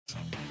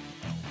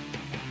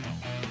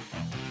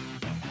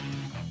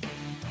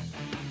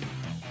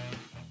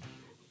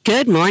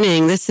Good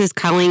morning. This is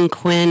Colleen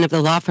Quinn of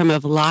the law firm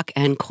of Locke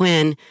and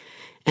Quinn,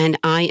 and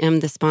I am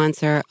the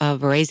sponsor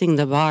of Raising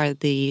the Bar,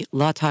 the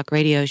Law Talk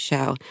radio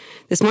show.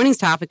 This morning's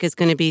topic is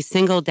going to be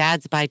single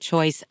dads by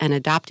choice and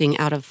adopting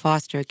out of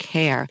foster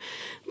care.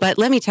 But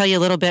let me tell you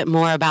a little bit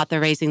more about the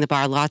Raising the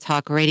Bar Law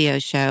Talk radio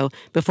show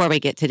before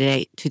we get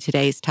to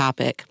today's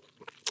topic.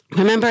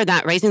 Remember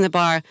that Raising the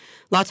Bar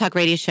Law Talk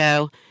radio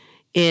show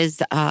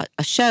is a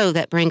show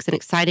that brings an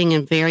exciting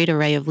and varied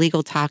array of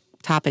legal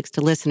topics to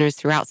listeners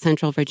throughout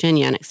Central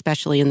Virginia, and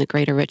especially in the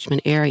greater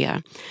Richmond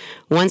area.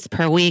 Once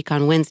per week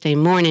on Wednesday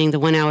morning, the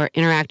 1-hour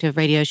interactive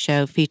radio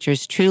show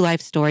features true life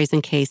stories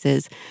and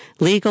cases,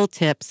 legal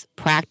tips,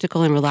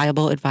 practical and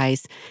reliable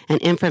advice, and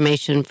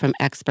information from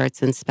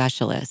experts and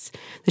specialists.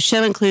 The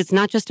show includes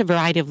not just a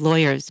variety of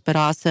lawyers, but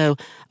also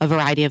a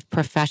variety of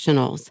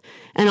professionals,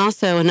 and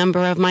also a number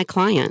of my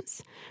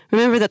clients.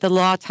 Remember that the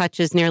law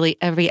touches nearly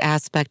every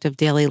aspect of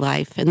daily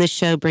life, and this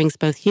show brings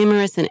both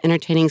humorous and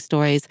entertaining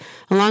stories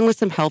along with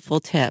some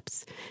helpful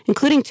tips,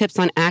 including tips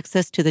on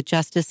access to the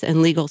justice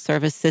and legal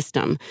service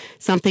system,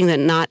 something that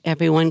not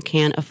everyone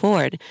can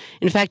afford.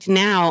 In fact,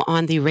 now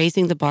on the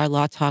Raising the Bar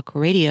Law Talk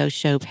radio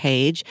show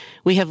page,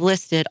 we have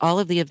listed all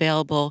of the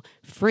available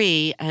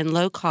free and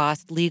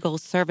low-cost legal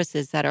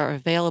services that are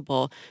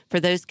available for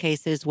those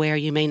cases where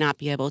you may not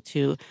be able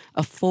to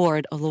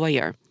afford a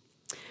lawyer.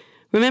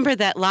 Remember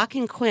that Locke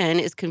and Quinn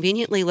is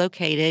conveniently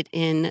located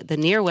in the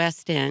near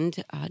West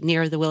End,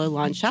 near the Willow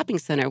Lawn Shopping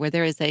Center, where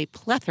there is a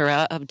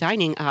plethora of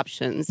dining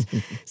options.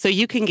 So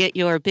you can get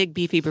your big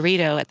beefy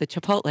burrito at the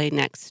Chipotle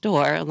next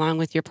door, along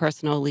with your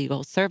personal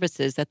legal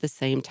services at the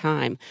same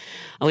time.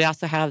 We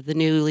also have the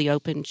newly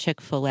opened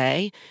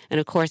Chick-fil-A, and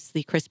of course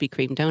the Krispy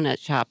Kreme donut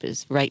shop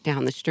is right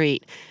down the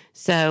street.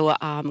 So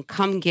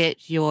come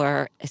get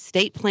your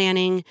estate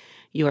planning,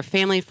 your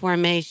family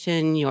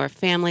formation, your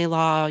family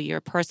law, your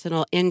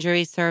personal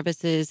injury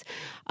services,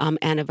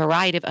 and a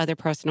variety of other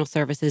personal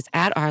services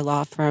at our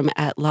law firm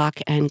at Locke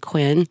and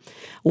Quinn,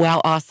 while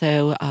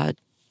also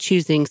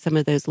choosing some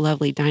of those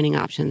lovely dining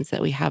options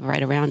that we have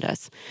right around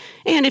us.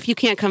 And if you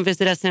can't come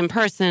visit us in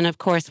person, of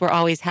course, we're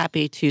always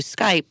happy to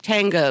Skype,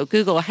 Tango,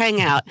 Google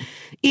Hangout,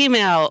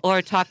 email,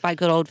 or talk by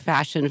good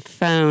old-fashioned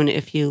phone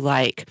if you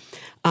like.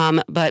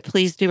 But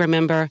please do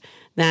remember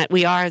that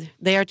we are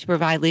there to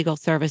provide legal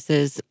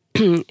services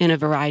in a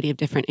variety of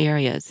different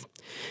areas.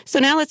 So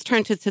now let's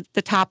turn to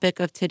the topic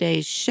of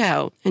today's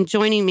show. And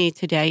joining me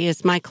today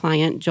is my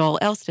client, Joel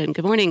Elston.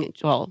 Good morning,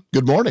 Joel.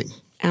 Good morning.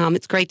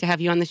 It's great to have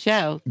you on the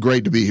show.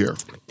 Great to be here.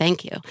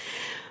 Thank you.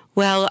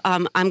 Well,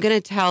 I'm going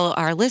to tell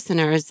our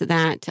listeners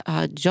that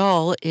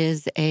Joel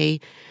is a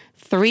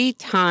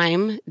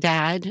 3-time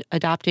dad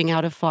adopting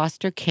out of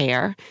foster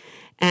care.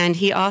 And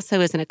he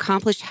also is an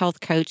accomplished health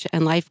coach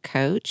and life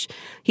coach.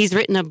 He's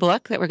written a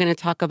book that we're going to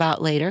talk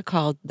about later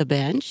called The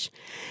Bench.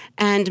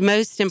 And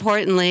most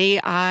importantly,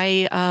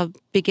 I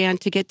began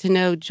to get to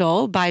know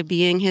Joel by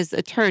being his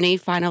attorney,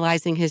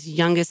 finalizing his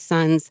youngest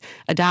son's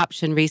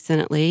adoption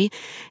recently.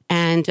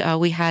 And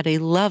we had a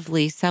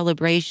lovely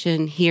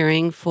celebration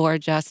hearing for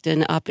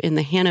Justin up in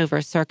the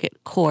Hanover Circuit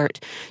Court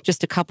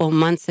just a couple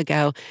months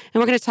ago.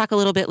 And we're going to talk a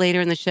little bit later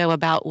in the show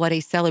about what a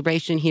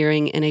celebration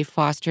hearing in a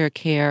foster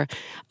care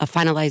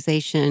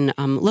finalization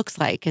looks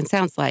like and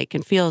sounds like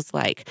and feels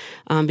like,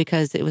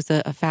 because it was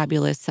a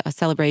fabulous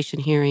celebration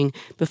hearing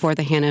before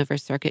the Hanover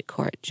Circuit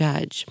Court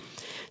judge.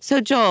 So,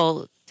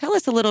 Joel, tell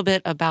us a little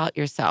bit about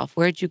yourself.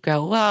 Where'd you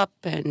grow up,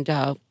 and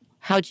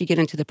how'd you get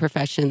into the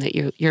profession that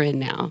you're in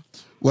now?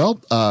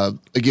 Well,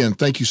 again,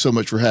 thank you so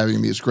much for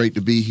having me. It's great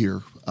to be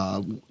here.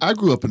 I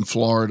grew up in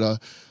Florida,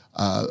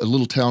 a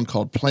little town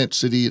called Plant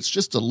City. It's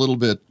just a little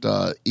bit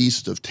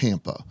east of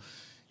Tampa.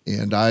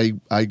 And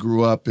I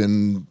grew up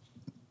in,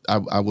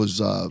 I was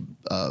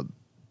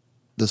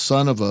the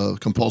son of a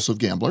compulsive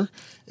gambler,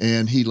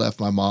 and he left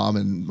my mom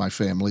and my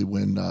family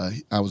when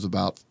I was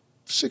about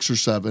 6 or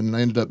 7, and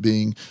I ended up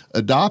being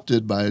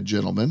adopted by a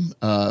gentleman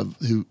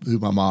who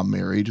my mom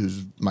married,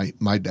 who's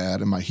my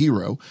dad and my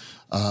hero.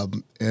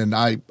 And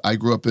I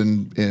grew up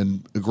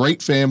in a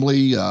great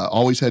family,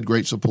 always had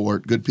great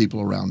support, good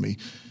people around me.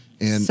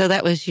 And so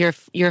that was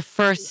your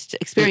first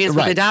experience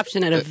with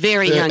adoption at a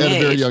very young age. At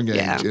a very young age.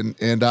 Yeah.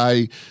 And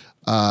I,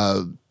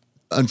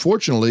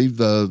 unfortunately,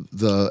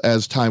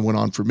 as time went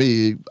on for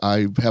me,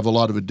 I have a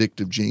lot of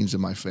addictive genes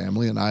in my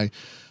family. And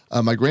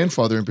my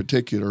grandfather in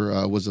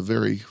particular was a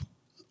very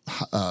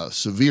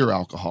severe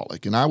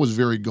alcoholic. And I was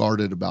very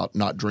guarded about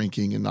not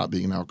drinking and not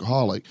being an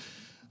alcoholic.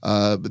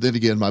 But then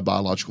again, my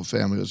biological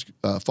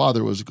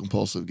father was a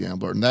compulsive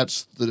gambler. And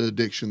that's the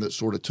addiction that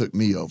sort of took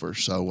me over.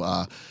 So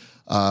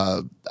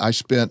I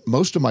spent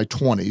most of my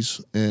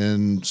 20s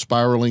in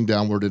spiraling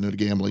downward into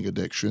gambling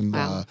addiction.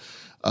 Wow.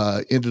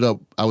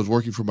 I was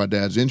working for my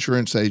dad's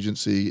insurance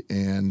agency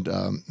and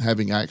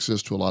having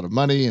access to a lot of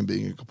money and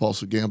being a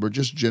compulsive gambler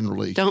just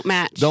generally don't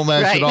match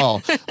right. At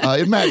all.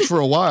 It matched for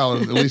a while,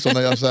 at least on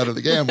the other side of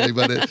the gambling,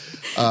 but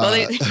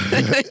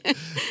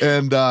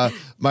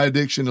my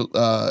addiction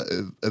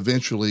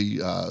eventually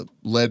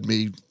led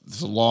me.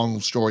 It's a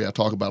long story I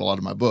talk about a lot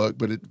in my book,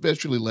 but it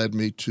eventually led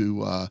me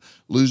to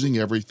losing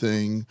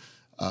everything,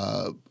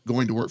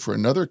 going to work for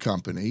another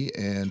company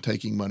and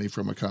taking money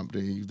from a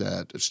company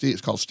that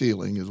it's called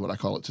stealing, is what I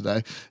call it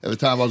today. At the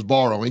time, I was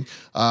borrowing.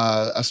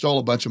 I stole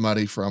a bunch of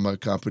money from a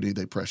company.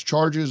 They pressed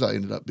charges. I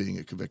ended up being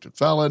a convicted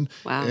felon.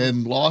 Wow.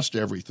 And lost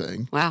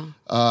everything. Wow.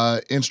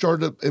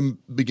 And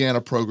began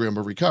a program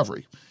of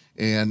recovery.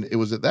 And it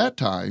was at that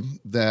time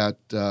that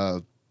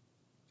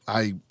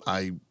I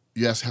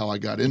how I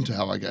got into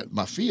how I got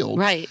my field.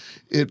 Right.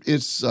 I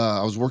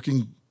was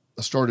working.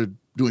 I started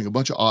doing a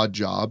bunch of odd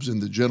jobs,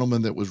 and the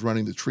gentleman that was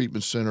running the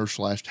treatment center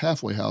 /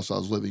 halfway house I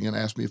was living in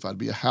asked me if I'd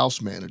be a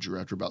house manager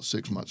after about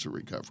 6 months of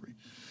recovery.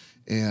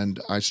 And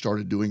I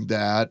started doing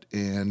that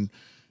and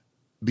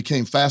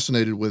became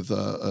fascinated with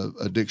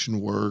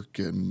addiction work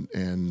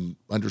and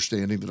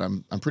understanding that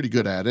I'm pretty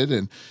good at it.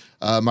 And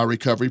my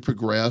recovery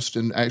progressed,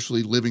 and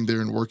actually living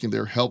there and working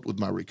there helped with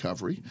my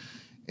recovery.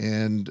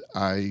 And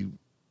I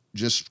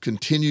just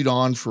continued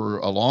on for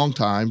a long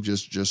time,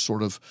 just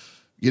sort of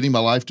getting my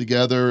life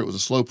together. It was a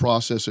slow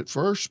process at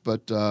first,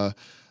 but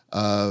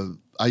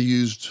I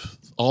used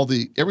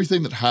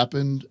everything that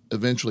happened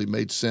eventually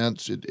made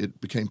sense. It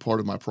became part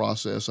of my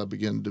process. I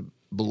began to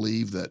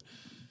believe that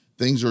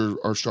things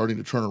are starting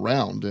to turn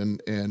around.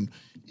 And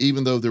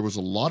even though there was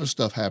a lot of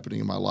stuff happening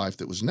in my life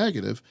that was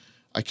negative,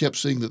 I kept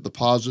seeing that the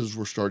positives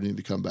were starting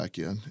to come back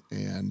in.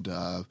 And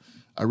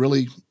I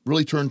really,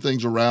 really turned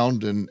things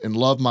around and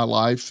loved my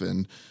life.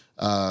 And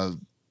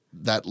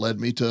that led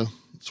me to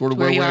sort of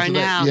where we are today.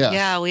 Now.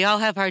 Yeah, we all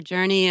have our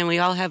journey and we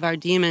all have our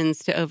demons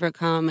to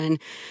overcome. And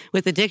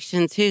with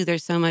addiction too,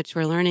 there's so much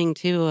we're learning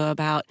too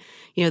about,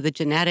 the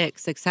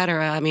genetics, et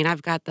cetera. I mean,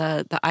 I've got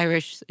the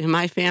Irish in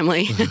my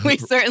family. We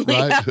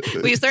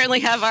certainly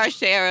have our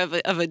share of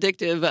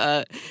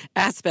addictive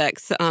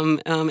aspects,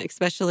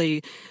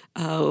 especially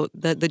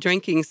the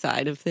drinking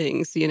side of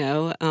things,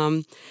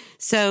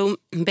 So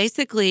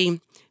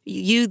basically,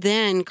 you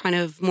then kind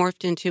of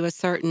morphed into a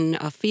certain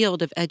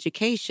field of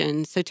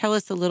education. So tell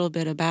us a little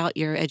bit about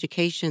your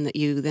education that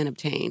you then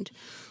obtained.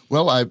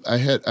 Well, I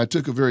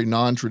took a very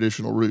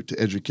non-traditional route to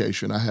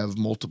education. I have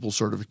multiple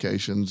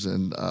certifications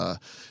and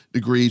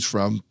degrees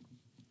from.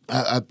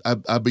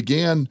 I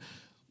began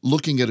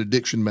looking at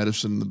addiction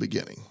medicine in the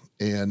beginning,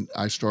 and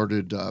I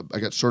started. I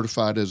got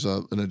certified as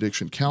an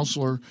addiction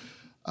counselor.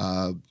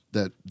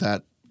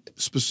 That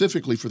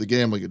specifically for the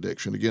gambling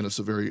addiction. Again, it's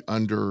a very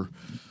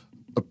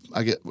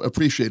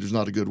appreciate is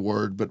not a good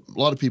word, but a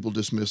lot of people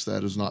dismiss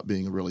that as not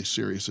being a really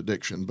serious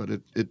addiction, but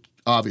it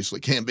obviously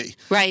can be.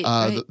 Right.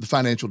 The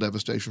financial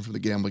devastation from the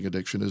gambling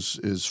addiction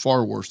is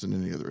far worse than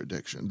any other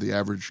addiction. The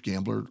average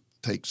gambler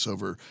takes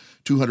over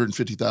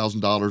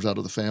 $250,000 out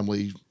of the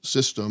family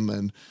system,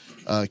 and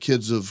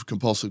kids of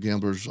compulsive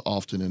gamblers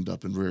often end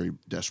up in very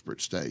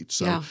desperate states.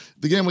 So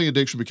the gambling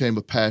addiction became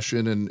a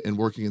passion and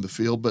working in the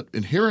field, but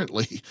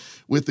inherently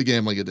with the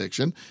gambling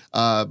addiction,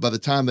 by the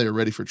time they are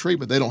ready for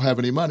treatment, they don't have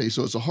any money.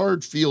 So it's a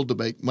hard field to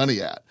make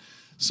money at.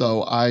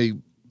 So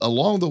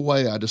along the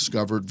way, I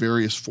discovered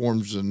various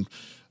forms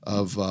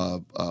of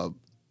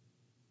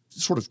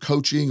sort of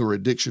coaching or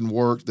addiction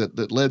work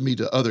that led me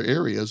to other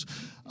areas.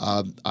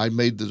 I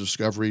made the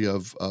discovery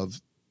of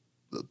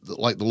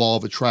the law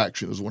of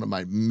attraction was one of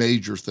my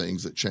major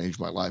things that changed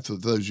my life. For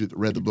those of you that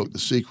read the book, The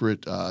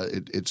Secret,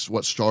 it's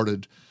what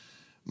started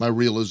my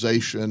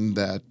realization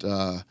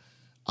that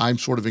I'm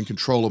sort of in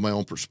control of my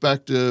own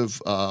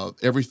perspective.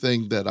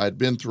 Everything that I'd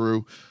been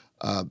through,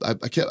 I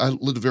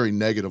lived a very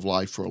negative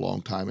life for a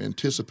long time. I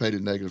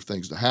anticipated negative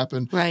things to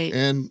happen, right,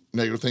 and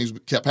negative things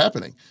kept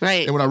happening.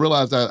 Right. And when I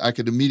realized I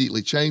could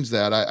immediately change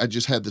that, I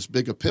just had this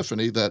big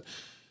epiphany that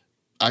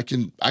I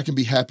can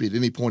be happy at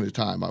any point in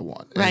time I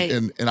want. Right.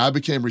 And I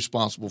became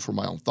responsible for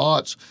my own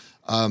thoughts.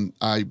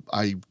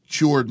 I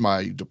cured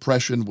my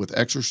depression with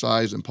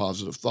exercise and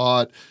positive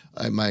thought.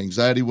 My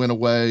anxiety went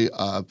away.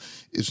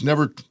 It's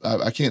never.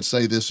 I can't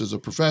say this as a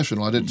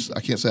professional. I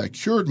can't say I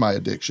cured my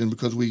addiction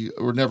because we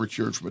were never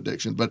cured from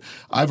addiction. But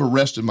I've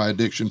arrested my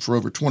addiction for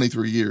over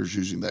 23 years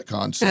using that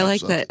concept. I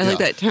like that. I like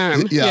that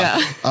term. Yeah.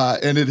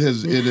 And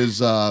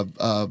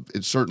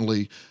it's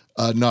certainly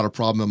not a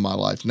problem in my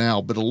life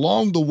now. But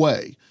along the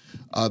way,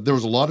 there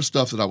was a lot of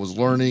stuff that I was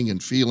learning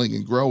and feeling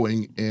and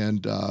growing,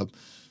 and I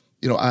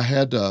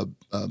had I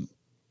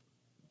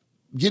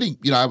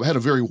had a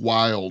very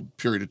wild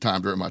period of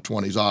time during my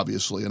 20s,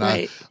 obviously. And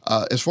right.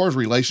 As far as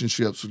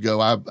relationships would go,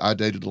 I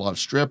dated a lot of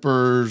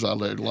strippers. I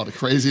dated a lot of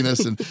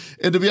craziness. and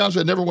to be honest,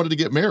 I never wanted to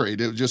get married.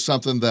 It was just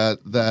something that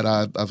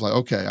I was like,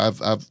 okay,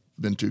 I've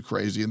been too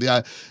crazy. And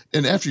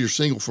after you're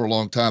single for a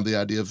long time, the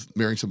idea of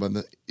marrying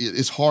somebody,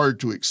 it's hard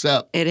to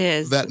accept. It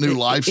is that new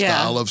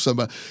lifestyle of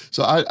somebody.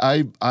 So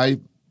I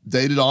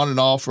dated on and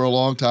off for a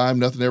long time,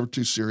 nothing ever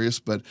too serious,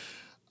 but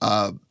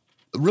a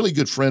really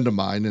good friend of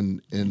mine,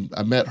 and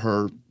I met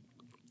her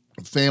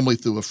family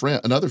through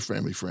another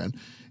family friend,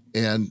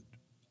 and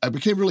I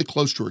became really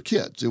close to her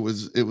kids.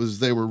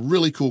 They were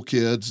really cool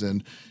kids,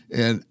 and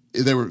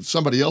they were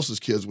somebody else's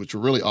kids, which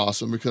were really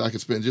awesome because I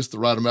could spend just the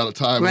right amount of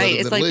time. Right.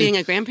 It's like being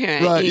a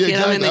grandparent. Right. You Yeah, get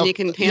them and exactly. then you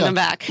can hand them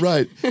back.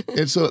 Right.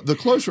 And so the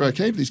closer I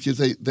came to these kids,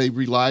 they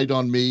relied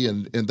on me,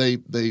 and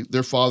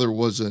their father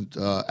wasn't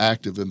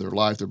active in their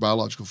life, their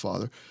biological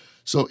father.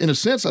 So in a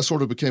sense, I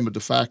sort of became a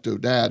de facto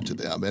dad to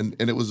them. And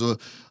it was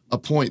a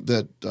point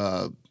that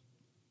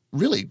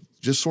really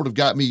just sort of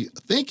got me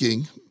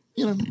thinking,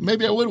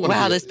 maybe I would want to.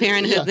 Wow, this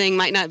parenthood thing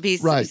might not be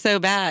so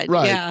bad.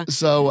 Right. Yeah.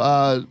 So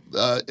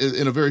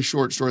in a very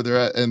short story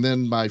there, and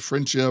then my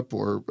friendship,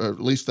 or at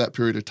least that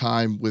period of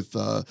time with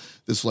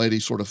this lady,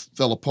 sort of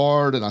fell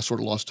apart, and I sort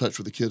of lost touch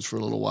with the kids for a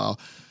little while.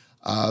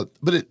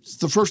 But it's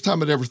the first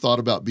time I'd ever thought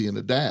about being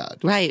a dad.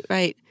 Right.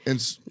 And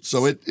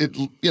so it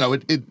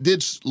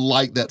did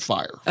light that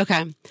fire.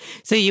 Okay.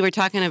 So you were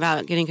talking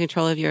about getting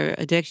control of your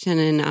addiction.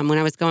 And when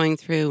I was going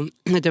through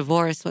the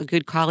divorce, a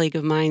good colleague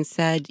of mine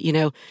said,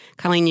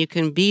 Colleen, you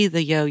can be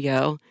the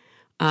yo-yo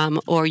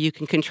or you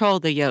can control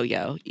the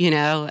yo-yo,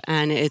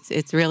 and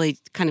it's really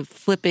kind of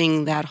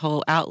flipping that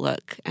whole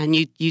outlook. And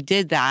you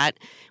did that,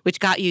 which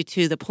got you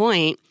to the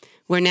point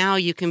where now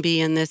you can be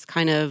in this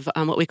kind of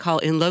what we call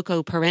in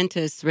loco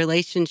parentis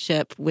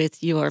relationship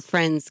with your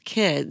friends'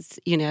 kids,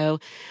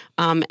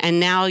 and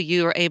now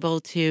you are able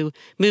to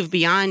move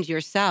beyond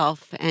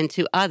yourself and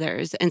to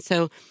others. And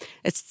so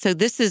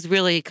this is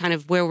really kind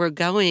of where we're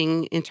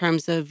going in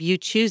terms of you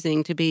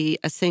choosing to be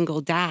a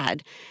single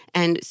dad.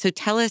 And so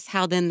tell us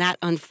how then that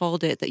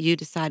unfolded, that you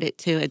decided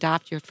to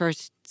adopt your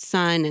first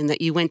son and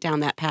that you went down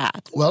that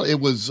path. Well, it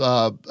was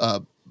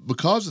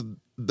because of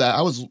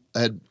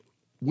that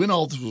when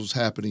all this was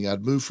happening,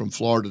 I'd moved from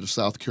Florida to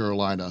South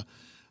Carolina.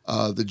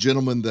 The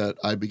gentleman that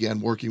I began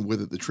working with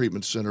at the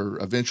treatment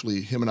center, eventually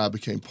him and I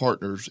became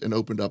partners and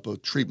opened up a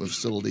treatment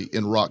facility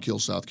in Rock Hill,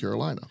 South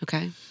Carolina.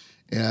 Okay.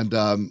 And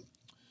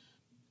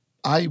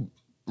I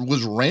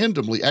was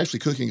randomly actually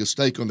cooking a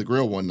steak on the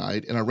grill one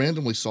night, and I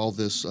randomly saw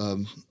this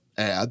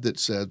ad that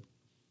said,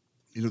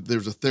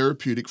 there's a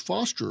therapeutic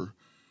foster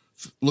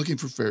looking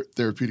for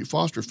therapeutic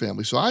foster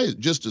family. So I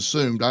just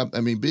assumed,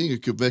 being a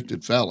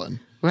convicted felon,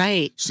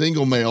 right,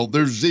 single male,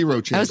 there's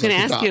zero chance. I was going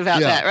to ask you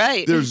about that,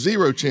 right? There's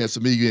zero chance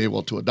of me being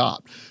able to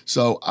adopt.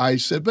 So I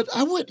said, but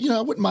I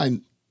wouldn't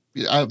mind.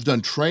 I've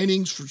done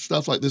trainings for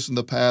stuff like this in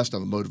the past.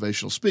 I'm a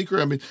motivational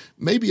speaker.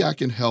 Maybe I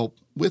can help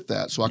with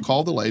that. So I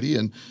called the lady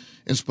and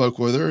spoke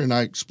with her, and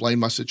I explained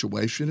my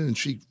situation, and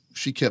she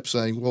kept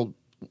saying, well,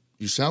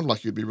 you sound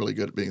like you'd be really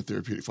good at being a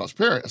therapeutic foster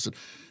parent. I said,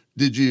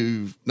 did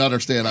you not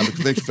understand I'm a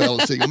convicted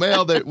felon single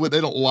male? They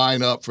don't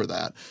line up for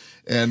that.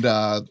 And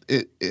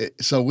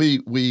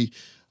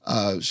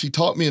she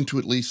talked me into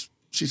at least.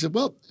 She said,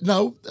 well,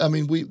 no,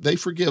 they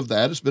forgive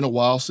that. It's been a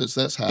while since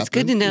that's happened. It's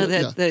good to know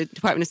that the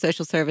Department of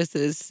Social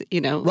Services,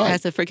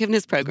 has a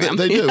forgiveness program.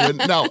 They do. And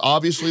now,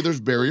 obviously, there's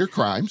barrier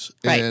crimes.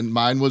 Right. And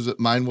mine was a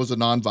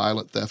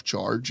nonviolent theft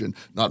charge, and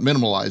not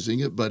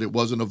minimalizing it, but it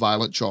wasn't a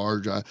violent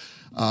charge.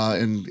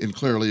 And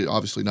clearly,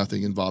 obviously,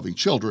 nothing involving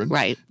children,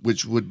 right,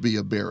 which would be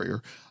a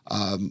barrier,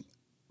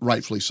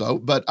 rightfully so.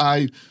 But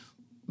I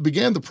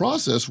began the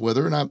process with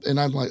her, and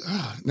I'm like,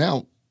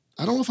 now,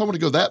 I don't know if I want to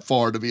go that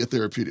far to be a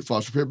therapeutic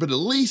foster parent, but at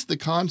least the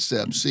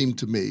concept seemed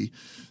to me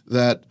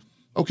that,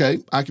 okay,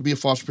 I could be a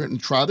foster parent and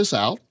try this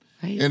out.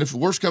 Right. And if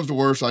worse comes to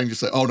worse, I can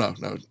just say, oh,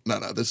 no,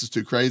 this is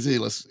too crazy.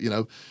 Let's,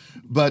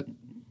 but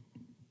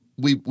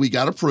we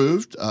got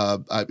approved.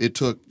 It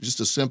took just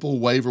a simple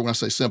waiver. When I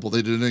say simple,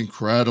 they did an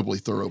incredibly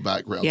thorough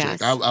background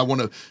check. I want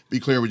to be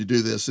clear when you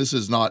do this. This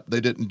is not, they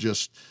didn't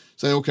just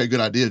say, okay, good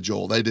idea,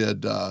 Joel. They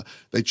did,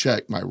 they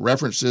checked my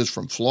references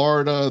from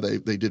Florida.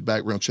 They did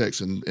background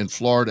checks in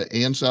Florida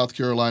and South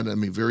Carolina.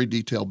 Very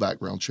detailed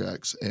background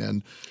checks.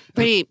 And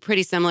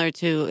pretty similar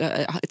to,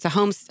 it's a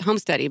home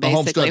study,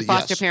 basically, a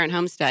foster parent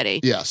home study.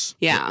 Yes.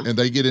 Yeah. And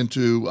they get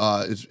into,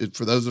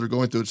 for those that are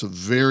going through, it's a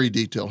very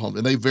detailed home,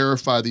 and they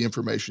verify the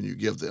information you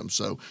give them.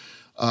 So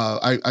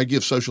I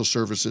give social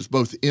services,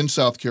 both in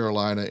South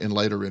Carolina and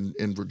later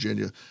in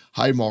Virginia,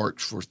 high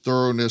marks for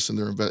thoroughness,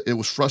 and it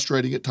was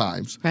frustrating at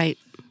times. Right.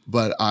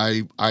 But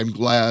I'm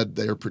glad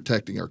they are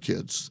protecting our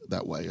kids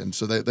that way. And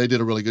so they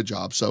did a really good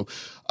job. So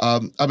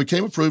I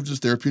became approved as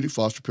therapeutic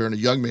foster parent. A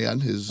young man,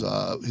 his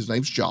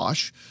name's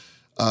Josh,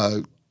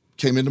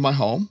 came into my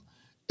home.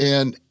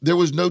 And there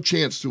was no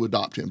chance to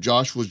adopt him.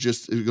 Josh was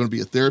going to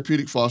be a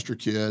therapeutic foster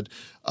kid,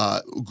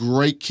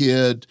 great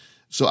kid.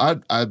 So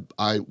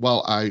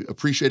while I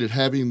appreciated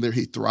having him there,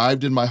 he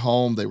thrived in my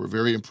home. They were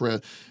very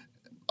impressed.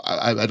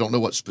 I don't know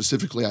what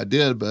specifically I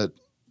did, but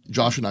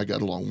Josh and I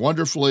got along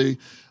wonderfully.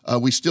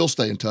 We still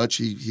stay in touch.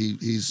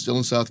 He's still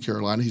in South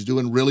Carolina. He's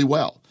doing really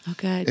well.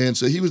 Okay. And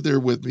so he was there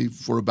with me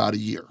for about a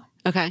year.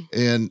 Okay.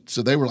 And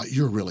so they were like,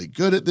 you're really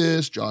good at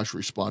this. Josh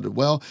responded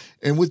well.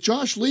 And with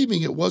Josh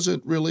leaving, it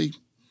wasn't really,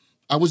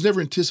 I was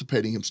never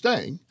anticipating him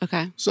staying.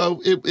 Okay.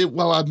 So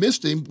while I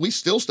missed him, we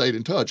still stayed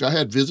in touch. I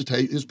had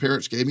his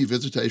parents gave me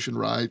visitation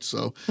rights.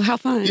 So well, how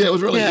fun. Yeah, it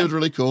was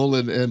really cool.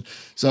 And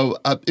so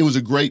it was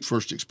a great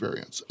first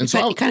experience. And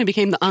so you kind of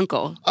became the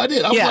uncle. I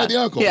did. I'm like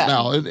the uncle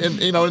now. And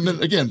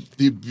then again,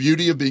 the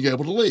beauty of being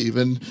able to leave.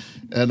 And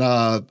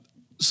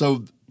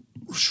so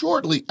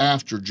shortly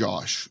after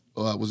Josh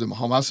was in my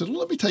home, I said,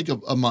 let me take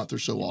a month or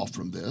so off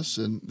from this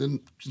and then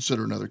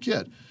consider another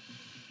kid.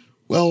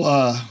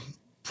 Well,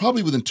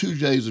 probably within 2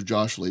 days of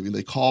Josh leaving,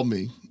 they called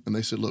me and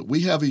they said, look,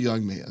 we have a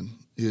young man.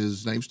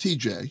 His name's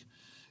TJ.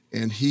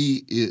 And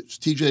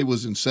TJ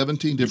was in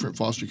 17 different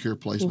foster care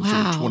placements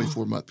in a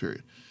 24-month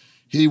period.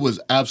 He was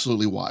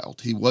absolutely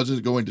wild. He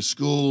wasn't going to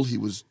school. He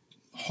was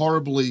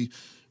horribly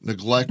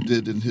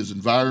neglected in his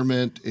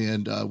environment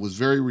and was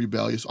very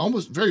rebellious,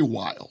 almost very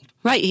wild.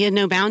 Right. He had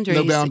no boundaries.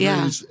 No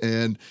boundaries.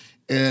 Yeah.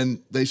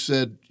 And they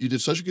said, you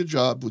did such a good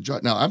job with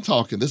Josh. Now, I'm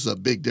talking, this is a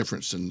big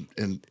difference.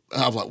 And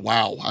I was like,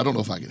 wow, I don't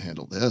know if I can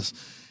handle this.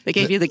 They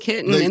gave you the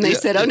kitten, and they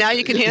said, oh, now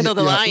you can handle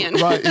the lion.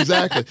 Right,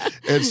 exactly.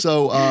 And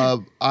so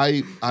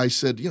I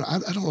said, I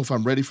don't know if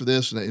I'm ready for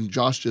this. And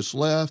Josh just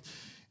left.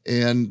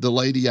 And the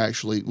lady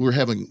actually, we were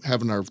having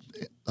our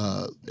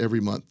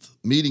every month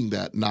meeting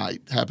that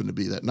night, happened to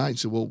be that night, and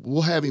said, well,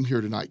 we'll have him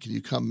here tonight. Can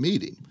you come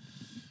meet him?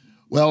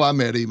 Well, I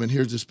met him, and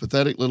here's this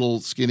pathetic little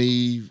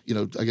skinny,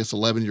 I guess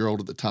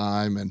 11-year-old at the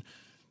time. And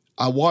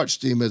I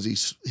watched him as he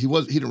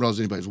didn't realize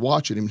anybody was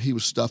watching him. He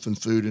was stuffing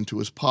food into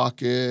his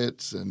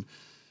pockets, and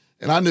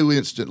I knew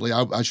instantly,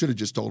 I should have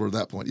just told her at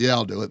that point, yeah,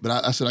 I'll do it.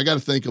 But I said, I got to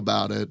think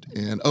about it.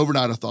 And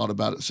overnight I thought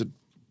about it and said,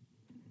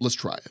 let's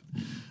try it.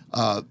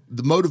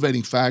 The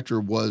motivating factor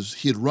was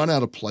he had run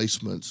out of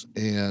placements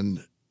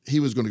and he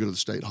was going to go to the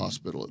state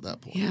hospital at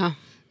that point. Yeah.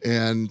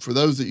 And for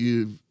those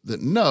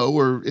that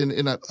know,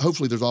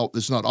 hopefully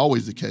it's not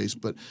always the case,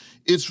 but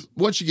it's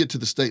once you get to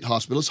the state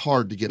hospital, it's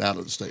hard to get out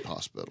of the state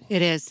hospital.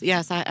 It is.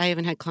 Yes. I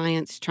even had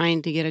clients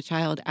trying to get a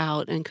child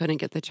out and couldn't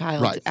get the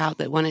child out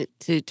that wanted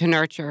to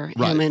nurture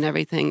him and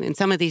everything. And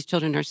some of these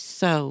children are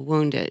so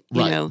wounded.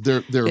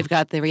 They've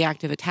got the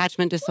reactive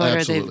attachment disorder.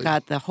 Absolutely. They've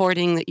got the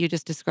hoarding that you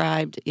just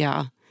described.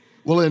 Yeah.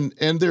 Well,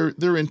 and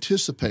they're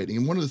anticipating.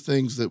 And one of the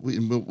things that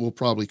we'll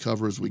probably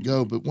cover as we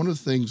go, but one of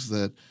the things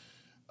that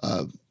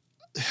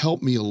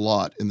helped me a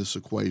lot in this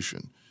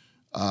equation.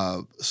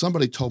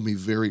 Somebody told me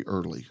very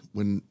early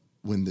when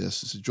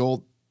this, I said,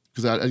 Joel,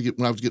 because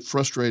when I would get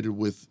frustrated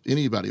with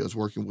anybody I was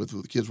working with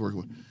the kids working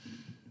with,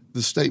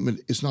 the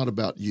statement, it's not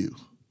about you.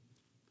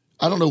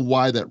 I don't know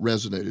why that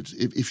resonated.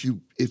 If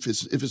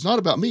it's not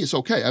about me, it's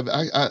okay.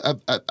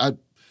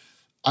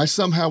 I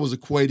somehow was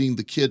equating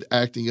the kid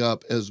acting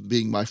up as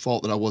being my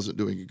fault that I wasn't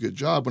doing a good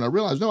job. When I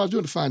realized, no, I was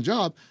doing a fine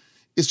job.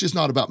 It's just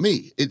not about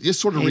me. It just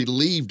sort of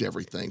relieved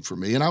everything for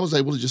me. And I was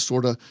able to just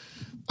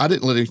I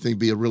didn't let anything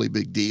be a really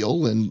big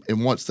deal. And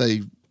once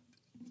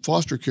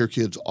foster care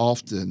kids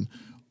often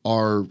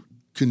are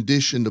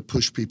conditioned to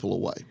push people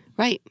away.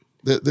 Right.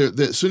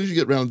 As soon as you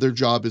get around, their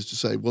job is to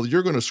say, well,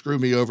 you're going to screw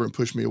me over and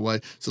push me away,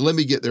 so let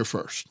me get there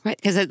first. Right,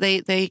 because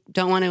they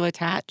don't want to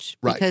attach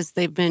because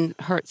they've been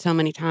hurt so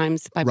many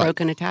times by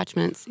broken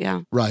attachments.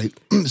 Yeah. Right.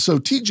 So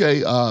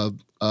TJ,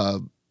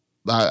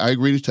 I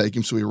agreed to take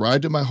him, so he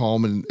arrived at my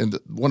home, and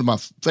one of my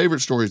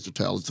favorite stories to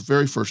tell is the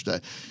very first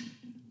day.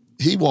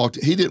 He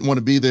didn't want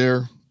to be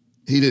there.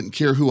 He didn't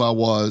care who I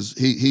was.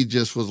 He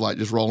just was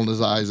just rolling his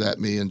eyes at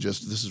me and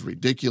just, this is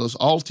ridiculous.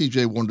 All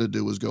TJ wanted to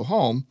do was go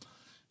home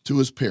to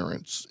his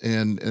parents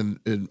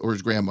or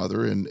his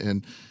grandmother,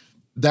 and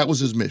that was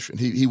his mission.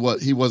 He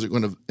wasn't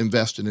going to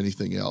invest in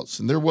anything else,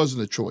 and there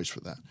wasn't a choice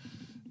for that.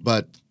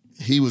 But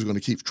he was going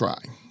to keep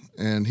trying,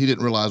 and he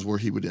didn't realize where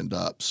he would end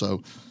up.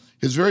 So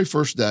his very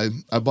first day,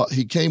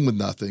 he came with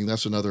nothing.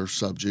 That's another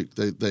subject.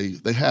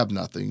 They have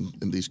nothing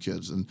in these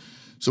kids, and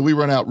so we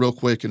run out real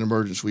quick in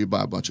emergency. We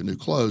buy a bunch of new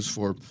clothes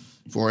for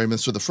him, and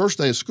so the first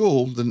day of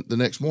school, the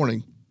next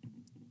morning.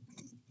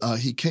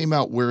 He came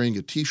out wearing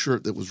a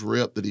T-shirt that was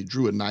ripped that he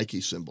drew a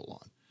Nike symbol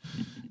on.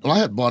 Well, I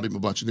had bought him a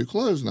bunch of new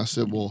clothes, and I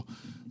said, well,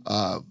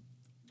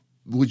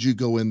 would you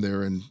go in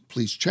there and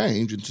please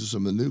change into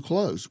some of the new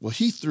clothes? Well,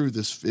 he threw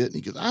this fit, and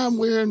he goes, I'm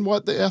wearing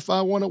what the F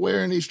I want to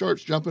wear, and he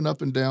starts jumping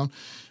up and down.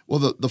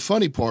 Well, the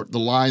funny part, the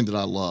line that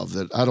I love,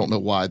 that I don't know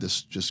why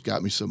this just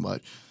got me so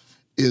much,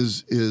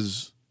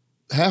 is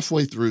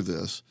halfway through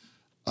this,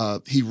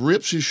 he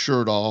rips his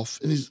shirt off,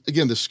 and he's,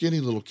 again, this skinny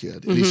little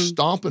kid, and he's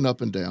stomping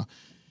up and down.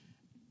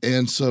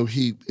 And so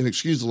and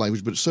excuse the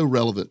language, but it's so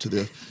relevant to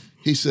this.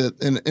 He said,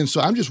 and so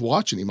I'm just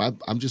watching him.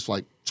 I'm just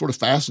sort of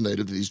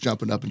fascinated that he's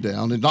jumping up and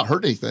down and not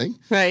hurt anything.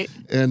 Right.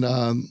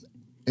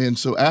 And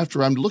so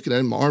after I'm looking at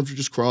him, my arms are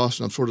just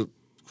crossed, and I'm sort of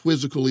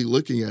quizzically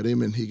looking at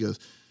him, and he goes,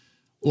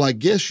 well, I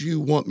guess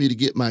you want me to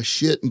get my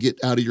shit and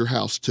get out of your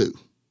house too.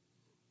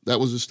 That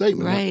was his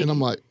statement. Right. And I'm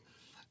like,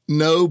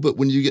 no, but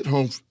when you get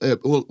home,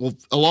 well,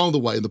 along the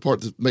way, and the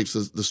part that makes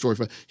the story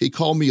fun, he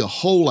called me a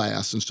whole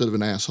ass instead of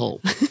an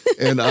asshole.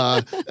 And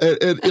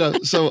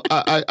so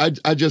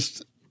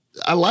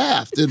I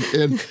laughed,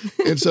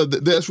 and so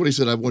that's what he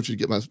said. I want you to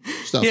get my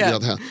stuff out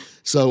of the house.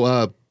 So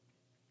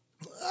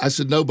I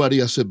said, no,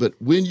 buddy. I said, but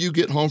when you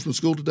get home from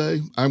school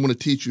today, I'm going to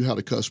teach you how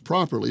to cuss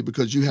properly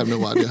because you have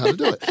no idea how to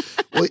do it.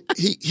 Well,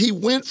 he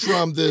went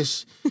from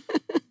this.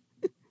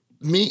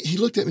 He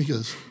looked at me. He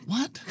goes,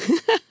 what?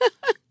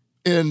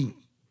 And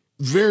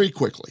very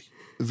quickly,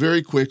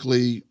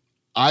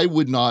 I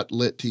would not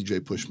let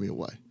TJ push me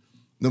away.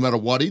 no matter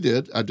what he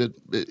did.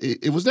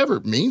 It was never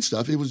mean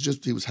stuff. It was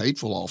just, he was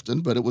hateful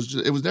often, but it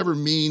was never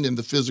mean in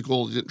the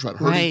physical. He didn't try to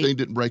hurt anything,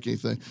 didn't break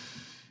anything.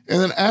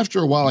 And then after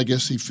a while, I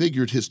guess he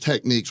figured his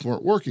techniques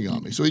weren't working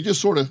on me. So he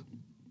just sort of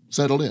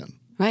settled in.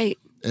 Right.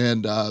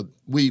 And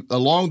we,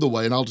 along the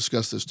way, and I'll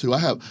discuss this too,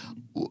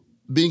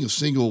 being a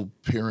single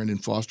parent in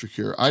foster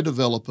care, I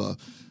develop a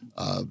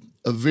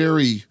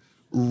very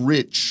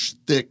rich,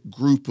 thick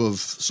group of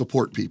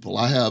support people.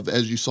 I have,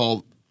 as you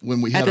saw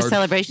when we had our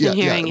celebration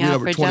hearing, we had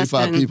over 25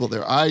 Justin. people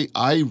there.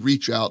 I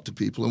reach out to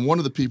people, and one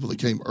of the people that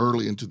came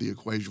early into the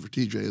equation for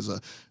TJ is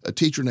a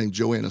teacher named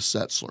Joanna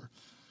Setzler.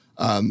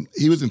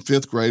 He was in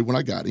 5th grade when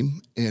I got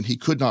him, and he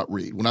could not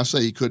read. When I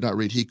say he could not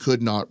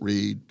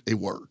read a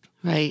word.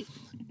 Right.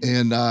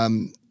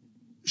 And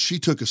she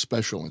took a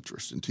special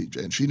interest in TJ,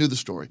 and she knew the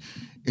story.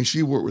 And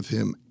she worked with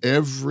him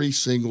every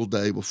single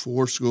day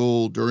before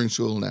school, during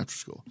school, and after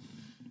school.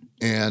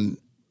 And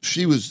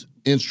she was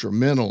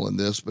instrumental in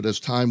this, but as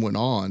time went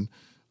on,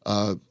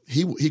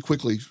 he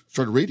quickly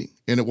started reading.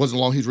 And it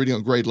wasn't long, he was reading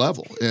on grade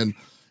level. And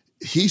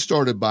he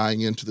started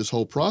buying into this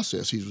whole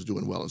process. He was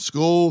doing well in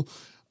school.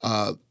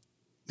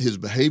 His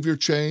behavior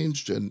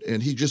changed,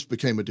 and he just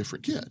became a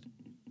different kid.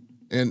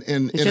 And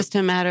it's just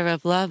a matter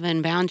of love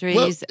and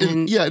boundaries.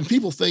 And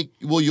people think,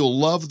 well, you'll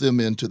love them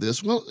into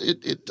this. Well,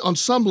 it on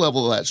some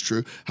level that's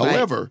true.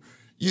 However,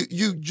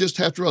 you just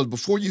have to realize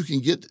before you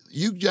can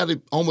you got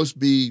to almost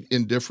be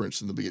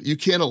indifference in the beginning. You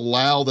can't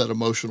allow that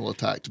emotional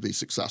attack to be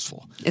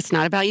successful. It's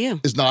not about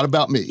you. It's not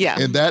about me. Yeah.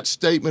 And that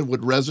statement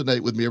would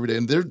resonate with me every day.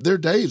 And there are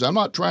days, I'm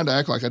not trying to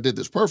act like I did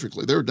this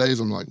perfectly. There are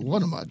days I'm like,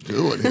 what am I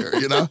doing here?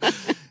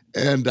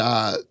 And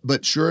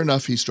but sure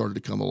enough, he started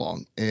to come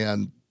along.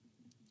 And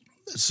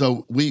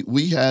so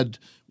we had,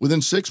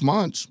 within 6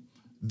 months,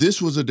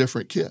 this was a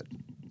different kid.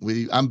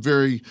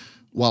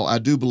 While I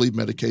do believe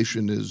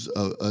medication is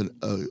an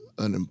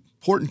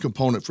important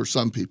component for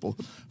some people,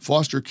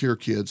 foster care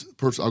kids,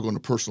 I'll go on a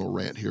personal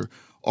rant here,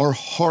 are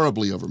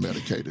horribly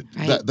over-medicated.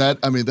 Right.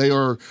 They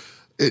are,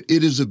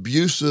 it is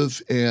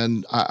abusive,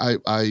 and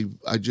I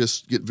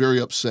just get very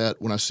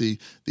upset when I see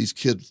these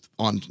kids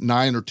on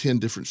 9 or 10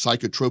 different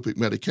psychotropic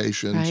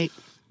medications. Right.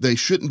 They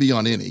shouldn't be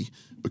on any,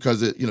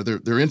 because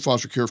they're in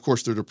foster care. Of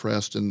course, they're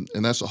depressed, and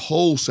that's a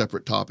whole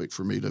separate topic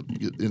for me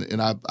and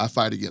I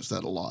fight against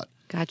that a lot.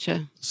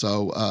 Gotcha.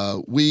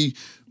 So we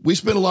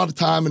spent a lot of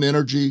time and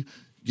energy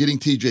getting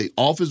TJ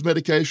off his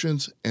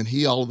medications, and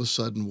he all of a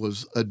sudden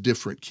was a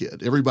different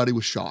kid. Everybody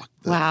was shocked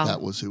that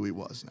that was who he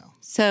was now.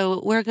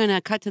 So we're going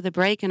to cut to the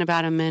break in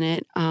about a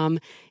minute.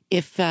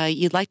 If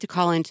you'd like to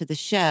call into the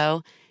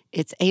show,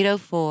 it's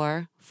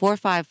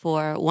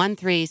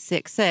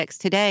 804-454-1366.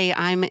 Today,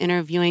 I'm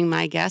interviewing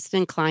my guest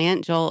and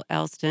client, Joel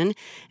Elston,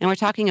 and we're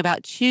talking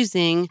about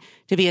choosing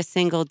to be a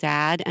single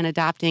dad and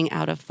adopting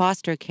out of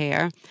foster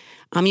care.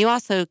 You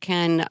also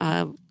can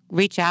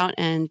reach out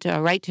and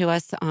write to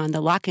us on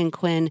the Locke and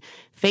Quinn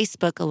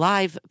Facebook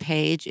Live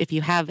page if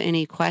you have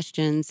any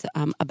questions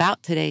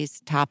about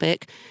today's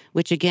topic,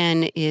 which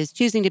again is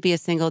choosing to be a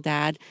single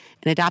dad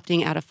and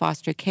adopting out of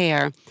foster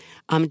care.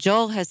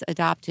 Joel has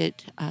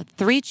adopted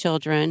 3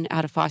 children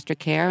out of foster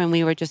care, and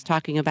we were just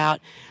talking about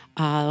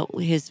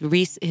his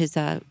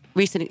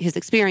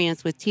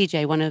experience with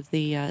TJ, one of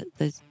the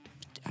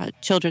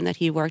children that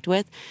he worked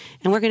with.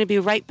 And we're going to be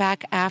right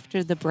back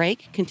after the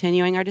break,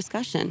 continuing our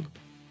discussion.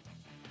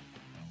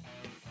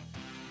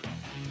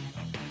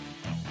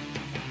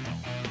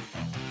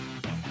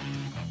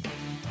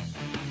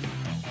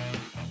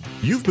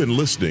 You've been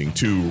listening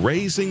to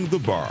Raising the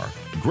Bar,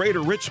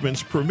 Greater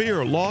Richmond's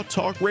premier law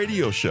talk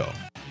radio show.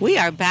 We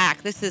are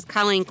back. This is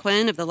Colleen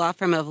Quinn of the law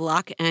firm of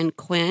Locke and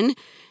Quinn.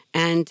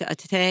 And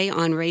today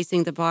on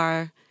Raising the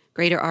Bar,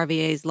 Greater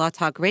RVA's Law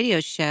Talk radio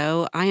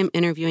show, I am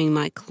interviewing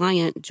my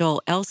client,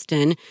 Joel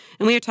Elston,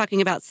 and we are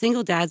talking about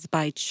single dads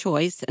by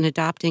choice and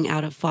adopting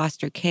out of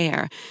foster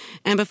care.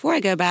 And before I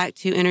go back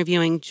to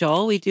interviewing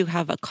Joel, we do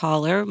have a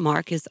caller.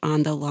 Mark is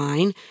on the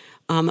line.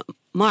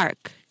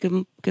 Mark,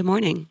 good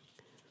morning.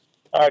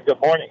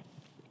 Good morning.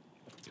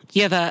 Do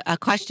you have a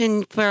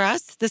question for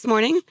us this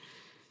morning?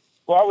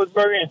 Well, I was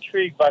very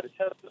intrigued by the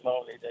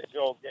testimony that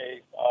Joel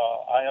gave.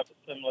 I have a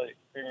similar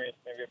experience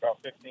maybe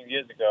about 15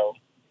 years ago,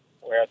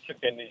 where I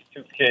took in these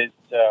 2 kids,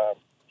 a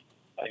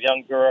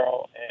young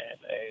girl and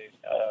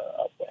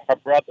her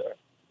brother,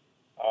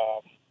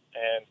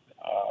 and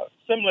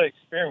similar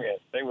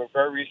experience. They were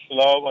very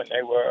slow, and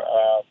they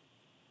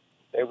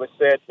were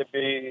said to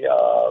be,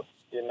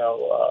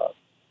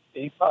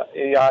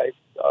 EI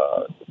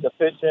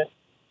deficient,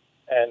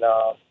 and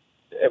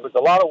it was a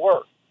lot of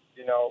work,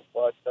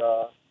 but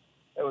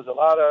it was a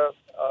lot of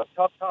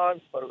tough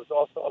times, but it was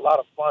also a lot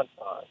of fun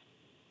times.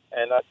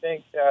 And I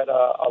think that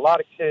a lot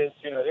of kids,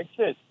 they're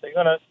kids. They're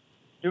going to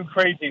do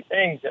crazy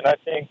things. And I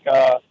think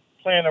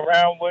playing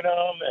around with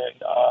them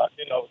and,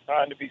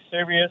 trying to be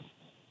serious,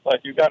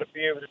 but you got to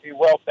be able to be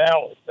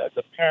well-balanced as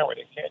a parent.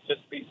 It can't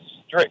just be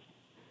strict.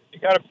 You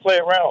got to play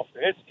around.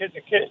 It's kids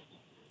are kids.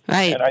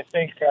 Right. And I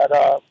think that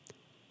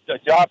the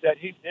job that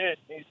he did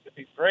needs to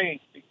be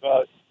praised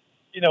because,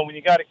 when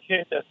you got a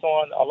kid that's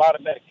on a lot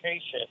of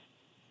medication,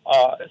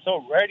 it's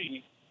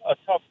already a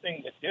tough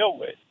thing to deal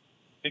with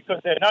because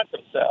they're not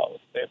themselves.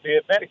 They're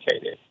being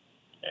medicated,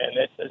 and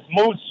it's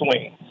mood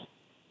swings.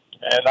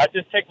 And I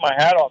just take my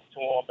hat off to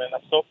him, and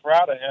I'm so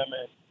proud of him.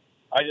 And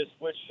I just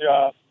wish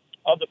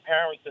other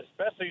parents,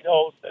 especially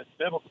those that's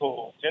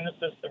biblical,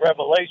 Genesis to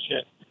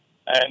Revelation,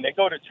 and they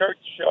go to church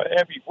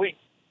every week,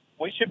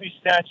 we should be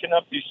snatching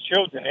up these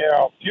children. They're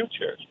our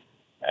future.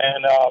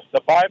 And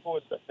the Bible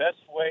is the best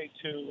way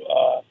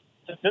to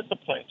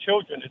discipline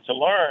children and to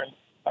learn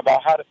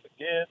about how to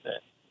forgive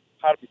and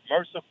how to be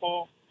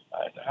merciful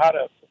and how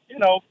to,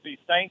 be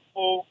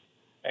thankful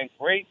and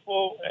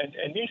grateful.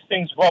 And these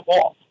things rub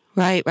off.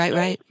 Right.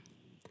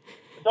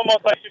 It's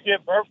almost like you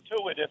give birth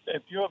to it.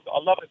 If you're a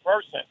loving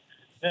person,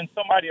 then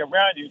somebody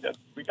around you, that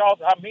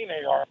regardless of how mean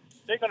they are,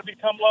 they're going to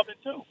become loving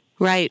too.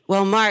 Right.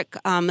 Well, Mark,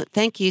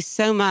 thank you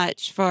so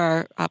much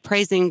for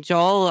praising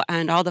Joel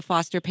and all the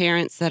foster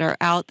parents that are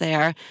out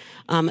there.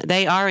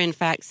 They are, in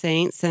fact,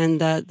 saints, and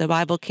the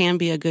Bible can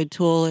be a good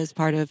tool as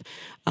part of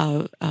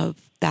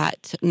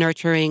that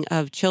nurturing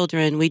of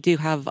children. We do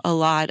have a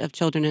lot of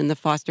children in the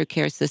foster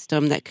care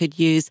system that could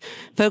use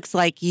folks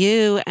like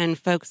you and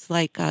folks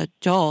like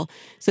Joel.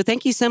 So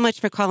thank you so much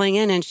for calling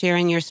in and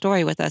sharing your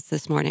story with us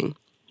this morning.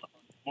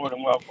 More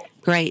than welcome.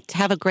 Great.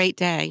 Have a great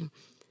day.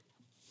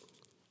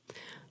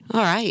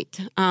 All right.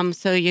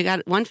 So you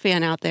got one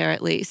fan out there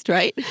at least,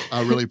 right?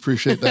 I really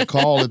appreciate that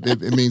call.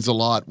 It means a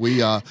lot.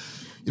 We,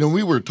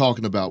 we were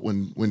talking about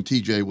when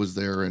TJ was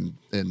there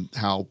and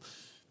how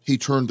he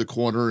turned the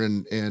corner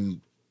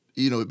and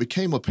it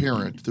became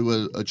apparent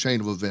through a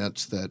chain of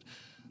events that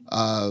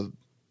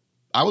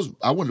I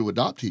wanted to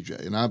adopt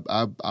TJ, and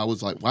I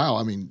was like, wow.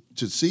 I mean,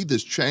 to see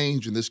this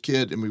change in this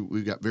kid, and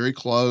we got very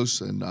close,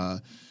 and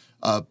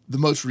the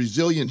most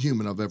resilient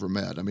human I've ever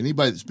met. I mean,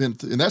 anybody that's been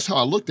and that's how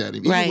I looked at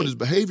him. Even when his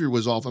behavior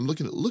was off, I'm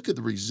look at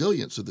the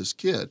resilience of this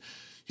kid.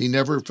 He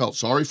never felt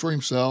sorry for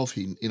himself.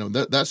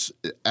 That's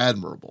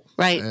admirable.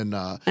 Right. And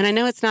I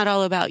know it's not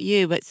all about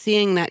you, but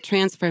seeing that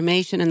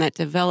transformation and that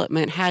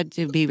development had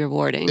to be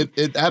rewarding.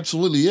 It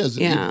absolutely is.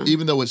 Yeah.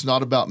 Even though it's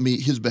not about me,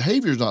 his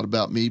behavior is not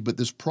about me, but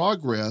this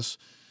progress.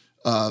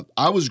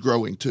 I was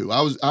growing too.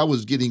 I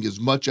was getting as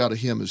much out of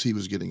him as he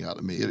was getting out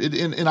of me.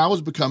 And I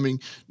was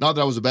becoming, not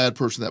that I was a bad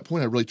person at that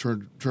point. I really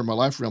turned my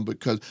life around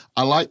because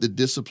I like the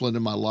discipline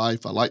in my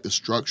life. I like the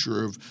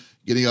structure of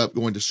getting up,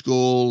 going to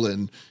school,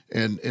 and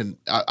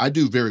I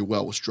do very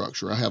well with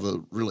structure. I have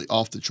a really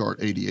off the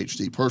chart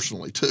ADHD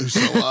personally too.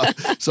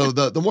 So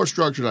the more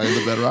structured I am,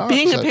 the better I am.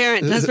 Being a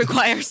parent does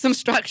require some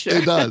structure.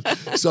 It does.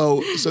 So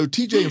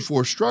TJ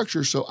enforced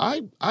structure. So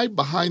I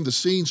behind the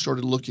scenes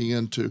started looking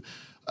into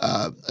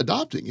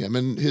adopting him,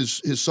 and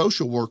his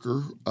social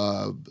worker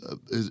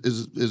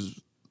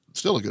is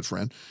still a good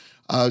friend.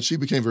 She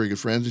became very good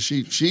friends, and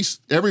she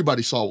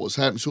everybody saw what was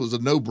happening, so it was a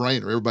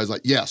no-brainer. Everybody's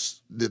like,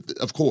 yes,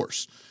 of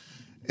course.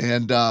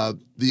 And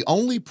the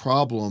only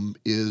problem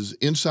is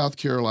in South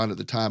Carolina at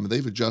the time, and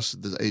they've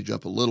adjusted the age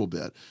up a little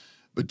bit,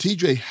 but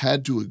TJ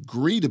had to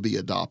agree to be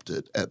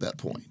adopted at that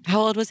point.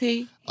 How old was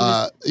he?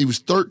 He was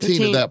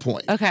 13 at that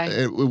point.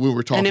 Okay. And we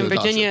were talking. And in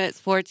Virginia, it's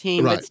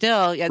 14, right. But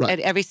still,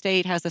 every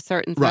state has a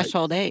certain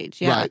threshold age.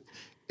 Yeah. Right.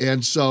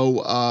 And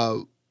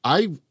so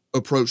I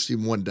approached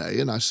him one day,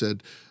 and I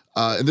said,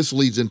 and this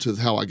leads into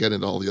how I get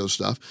into all the other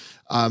stuff.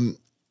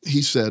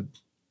 He said,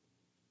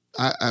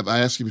 I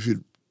asked him if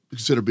he'd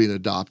consider being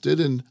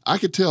adopted, and I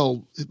could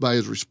tell by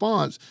his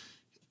response,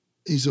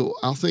 he said,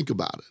 I'll think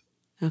about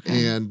it.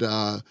 Okay. And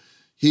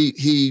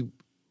he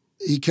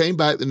came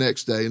back the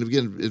next day, and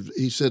again,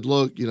 he said,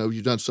 look,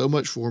 you've done so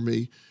much for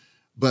me,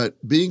 but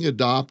being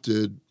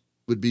adopted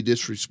would be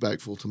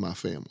disrespectful to my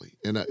family.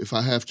 And if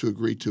I have to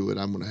agree to it,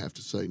 I'm going to have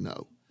to say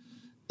no.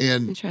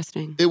 And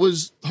interesting. It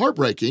was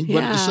heartbreaking,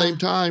 but at the same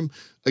time,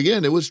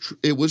 again, it was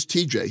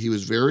TJ. He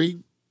was very,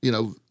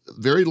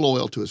 very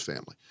loyal to his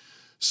family.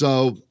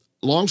 So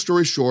long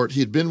story short, he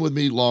had been with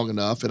me long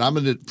enough, and I'm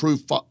an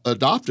approved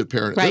adoptive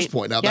parent at this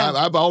point. Now,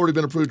 I've already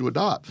been approved to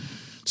adopt.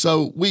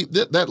 So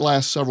that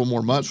lasts several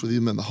more months with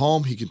him in the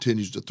home. He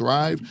continues to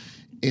thrive.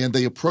 And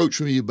they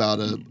approached me about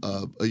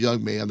a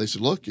young man. They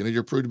said, look, you're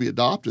approved to be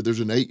adopted.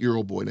 There's an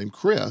 8-year-old boy named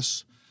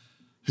Chris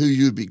who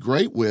you'd be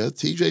great with.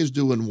 TJ's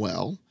doing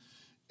well.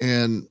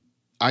 And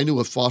I knew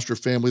a foster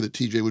family that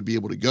TJ would be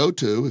able to go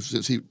to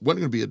since he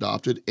wasn't going to be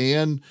adopted.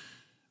 And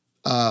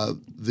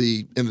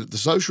the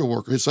social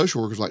worker, his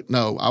social worker's like,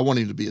 no, I want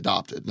him to be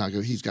adopted. And I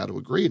go, he's got to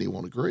agree, and he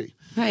won't agree.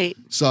 Right.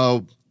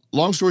 So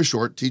long story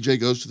short,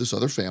 TJ goes to this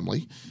other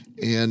family,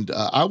 and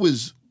I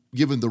was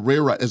given the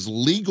rare right as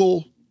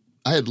legal.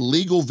 I had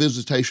legal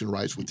visitation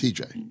rights with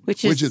TJ,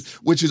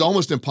 which is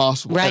almost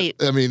impossible. Right.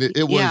 I mean,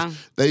 it was. Yeah.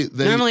 They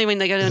normally when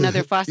they go to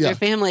another foster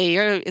family,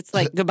 it's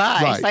like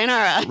goodbye,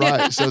 sayonara.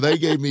 Right. So they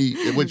gave me,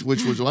 which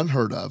was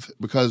unheard of,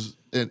 because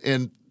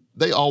and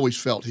they always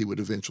felt he would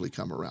eventually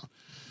come around.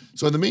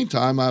 So in the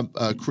meantime,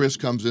 Chris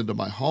comes into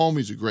my home.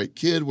 He's a great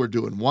kid. We're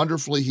doing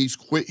wonderfully. He's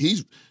quick.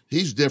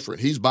 He's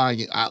different. He's buying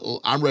it.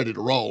 I'm ready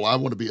to roll. I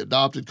want to be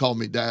adopted. Called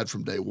me dad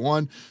from day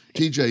one.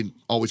 TJ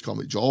always called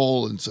me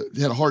Joel, and so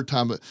he had a hard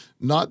time. But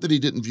not that he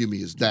didn't view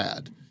me as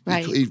dad.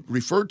 Right. He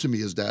referred to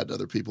me as dad to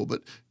other people,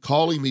 but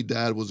calling me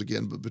dad was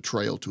again a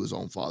betrayal to his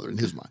own father in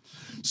his mind.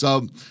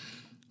 So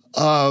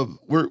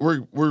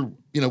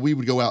we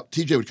would go out.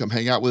 TJ would come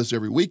hang out with us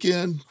every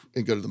weekend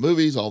and go to the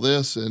movies, all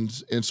this, and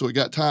so it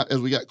got time as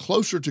we got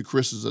closer to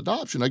Chris's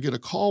adoption. I get a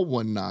call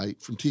one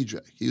night from TJ.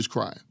 He was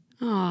crying.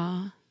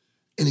 Aww.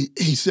 And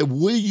he said,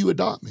 "Will you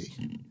adopt me?"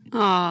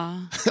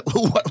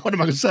 Aww. What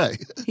am I going to say?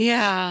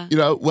 Yeah.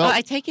 Well,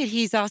 I take it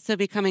he's also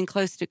becoming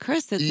close to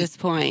Chris at this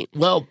point.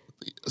 Well,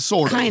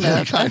 sort of. Kind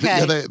of. Okay.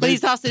 Yeah, but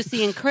he's also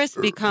seeing Chris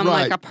become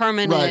like a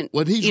permanent, right.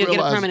 When he's get a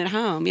permanent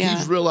home. Yeah.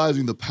 He's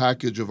realizing the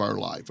package of our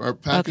life, of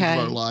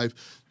our life.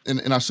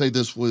 And I say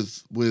this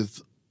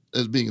with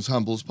as being as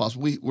humble as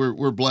possible.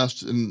 We're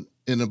blessed in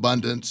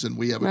abundance, and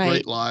we have a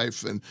great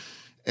life. And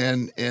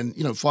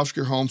foster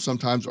care homes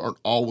sometimes aren't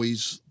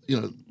always,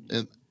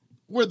 and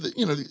where it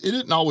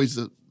isn't always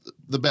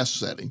the best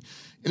setting.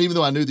 And even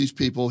though I knew these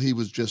people, he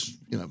was just,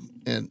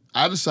 and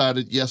I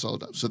decided, yes, I'll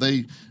adopt. So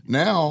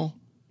now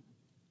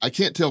I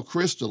can't tell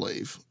Chris to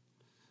leave.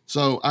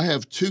 So I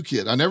have 2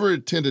 kids. I never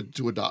intended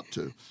to adopt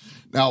 2.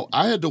 Now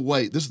I had to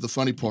wait. This is the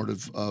funny part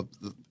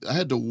I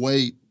had to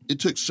wait. It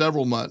took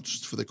several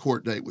months for the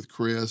court date with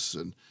Chris,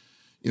 and,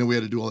 we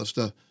had to do all that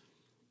stuff.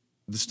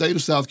 The state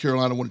of South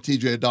Carolina wanted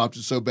TJ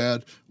adopted so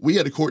bad, we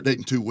had a court date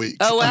in 2 weeks.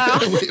 Oh, wow.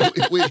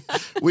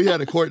 we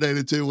had a court date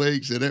in 2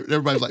 weeks, and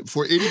everybody's like,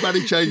 before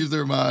anybody changes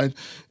their mind.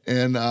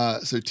 And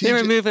so TJ, they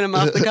were moving him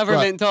off the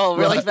government dole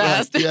really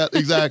fast. Right, yeah,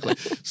 exactly.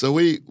 So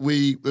we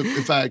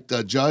in fact,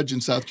 a judge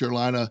in South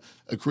Carolina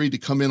agreed to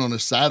come in on a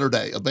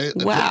Saturday.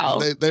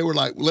 Wow. They were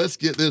like, let's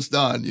get this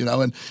done,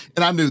 and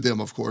I knew them,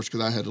 of course,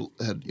 because I had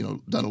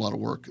done a lot of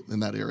work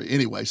in that area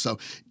anyway. So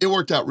it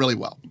worked out really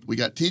well. We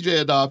got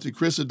TJ adopted,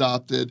 Chris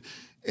adopted,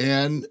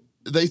 and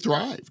they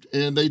thrived,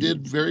 and they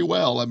did very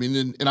well. I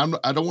mean, and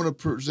I don't want to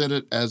present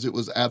it as it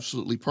was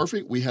absolutely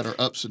perfect. We had our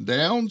ups and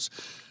downs.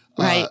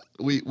 Right.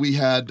 We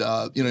had,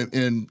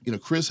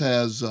 Chris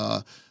has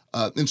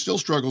and still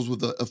struggles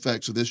with the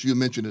effects of this. You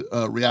mentioned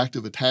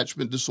reactive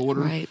attachment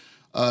disorder. Right.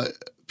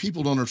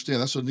 People don't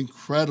understand that's an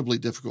incredibly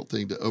difficult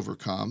thing to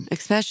overcome.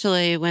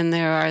 Especially when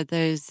there are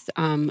those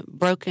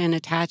broken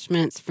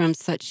attachments from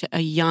such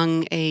a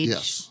young age.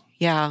 Yes.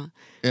 Yeah.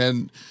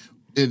 And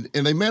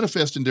they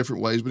manifest in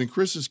different ways. But in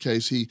Chris's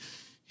case,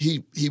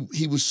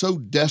 he was so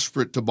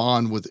desperate to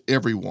bond with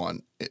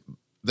everyone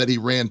that he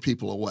ran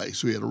people away.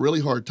 So he had a really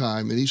hard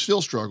time, and he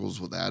still struggles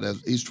with that.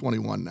 As he's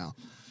 21 now,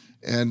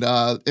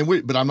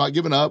 but I'm not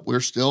giving up. We're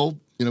still,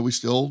 we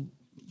still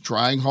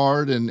trying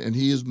hard, and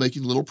he is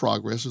making little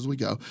progress as we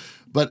go.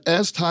 But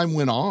as time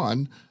went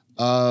on,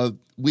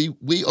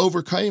 we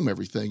overcame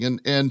everything,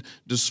 and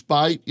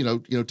despite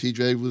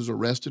TJ was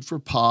arrested for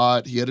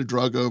pot, he had a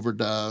drug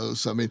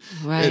overdose. I mean,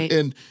 right.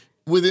 and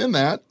within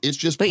that, it's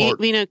just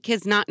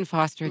kids not in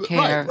foster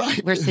care.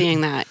 Right. We're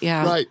seeing that,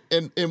 yeah. Right,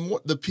 and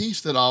the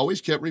piece that I always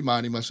kept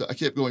reminding myself, I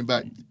kept going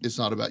back, it's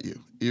not about you.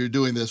 You're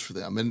doing this for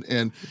them,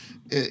 and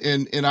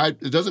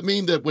it doesn't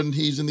mean that when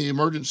he's in the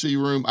emergency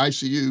room,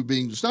 ICU,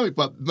 being the stomach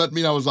pump, doesn't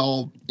mean I was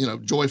all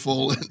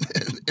joyful and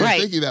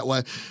thinking that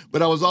way.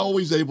 But I was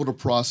always able to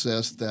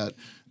process that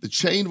the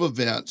chain of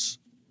events.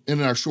 And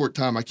in our short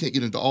time, I can't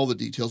get into all the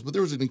details, but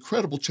there was an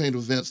incredible chain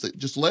of events that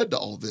just led to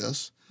all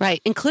this.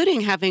 Right,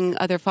 including having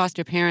other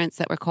foster parents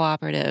that were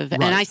cooperative.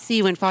 Right. And I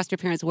see when foster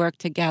parents work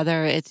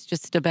together, it's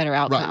just a better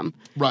outcome.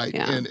 Right.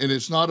 Yeah. And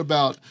it's not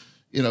about,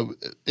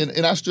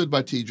 and I stood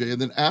by TJ.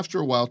 And then after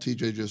a while,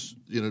 TJ just,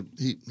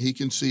 he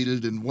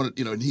conceded and wanted,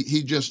 and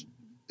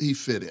he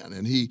fit in.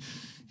 And he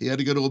had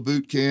to go to a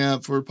boot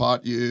camp for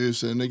pot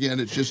use. And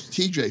again, it's just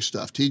TJ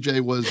stuff.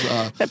 TJ was...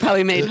 that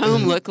probably made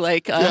home look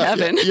like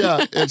heaven.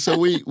 Yeah. And so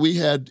we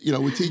had,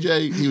 with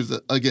TJ, he was,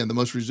 again, the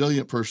most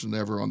resilient person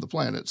ever on the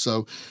planet.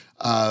 So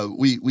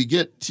we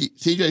get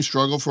TJ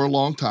struggled for a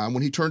long time.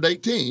 When he turned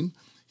 18,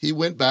 he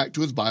went back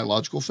to his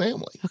biological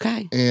family.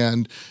 Okay.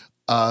 And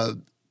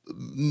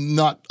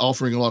not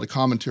offering a lot of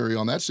commentary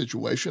on that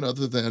situation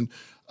other than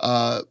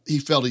he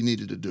felt he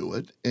needed to do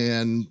it.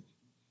 And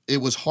it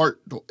was hard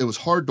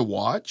to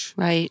watch.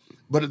 Right.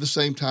 But at the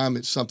same time,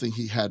 it's something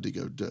he had to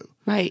go do.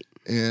 Right.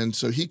 And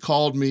so he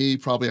called me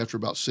probably after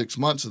about 6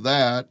 months of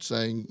that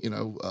saying,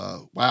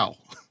 wow,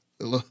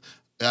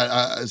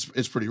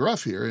 it's pretty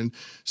rough here. And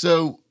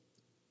so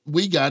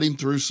we got him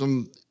through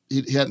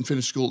he hadn't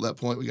finished school at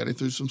that point. We got him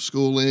through some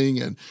schooling,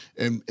 and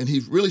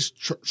he really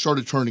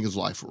started turning his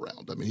life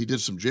around. I mean, he did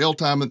some jail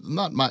time, and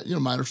not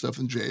minor stuff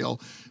in jail,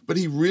 but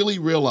he really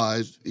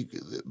realized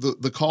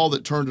the call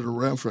that turned it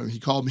around for him. He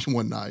called me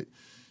one night,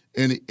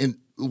 and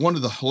one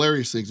of the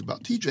hilarious things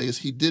about TJ is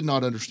he did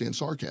not understand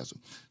sarcasm.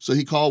 So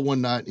he called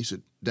one night and he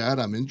said, "Dad,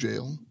 I'm in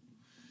jail,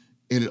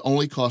 and it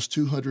only cost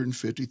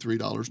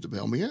 $253 to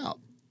bail me out."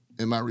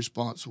 And my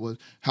response was,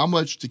 "How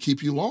much to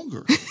keep you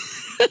longer?"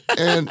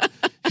 And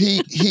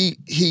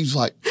he's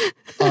like,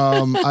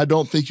 I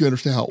don't think you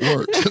understand how it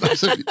works. And I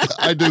said,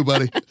 I do,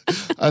 buddy.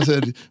 I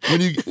said,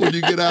 when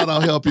you get out,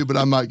 I'll help you, but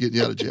I'm not getting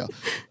you out of jail.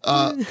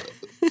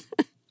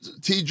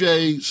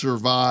 TJ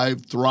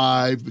survived,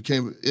 thrived,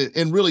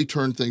 and really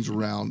turned things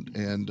around.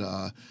 And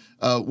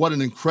what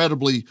an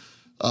incredibly,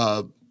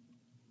 again,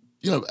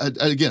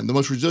 the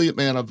most resilient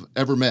man I've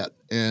ever met.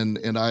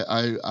 And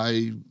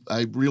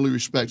I really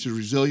respect his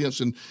resilience.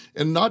 And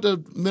not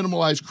to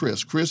minimize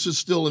Chris. Chris is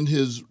still in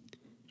his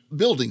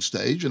building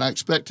stage, and I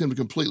expect him to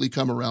completely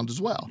come around as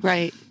well.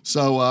 Right.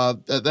 So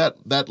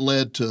that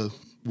led to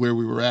where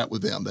we were at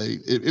with them.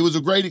 It was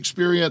a great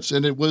experience,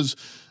 and it was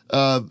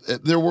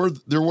there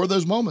were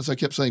those moments I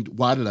kept saying,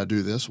 why did I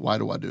do this? Why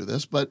do I do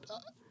this? But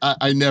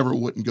I never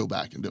wouldn't go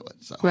back and do it.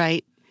 So.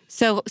 Right.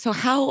 So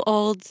how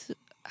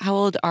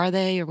old are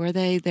they, or were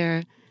they?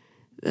 They're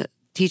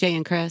TJ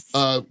and Chris.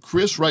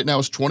 Chris right now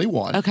is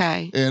 21.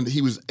 Okay. And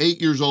he was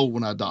 8 years old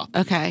when I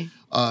adopted. Okay.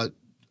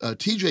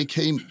 TJ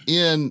came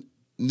in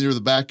near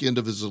the back end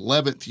of his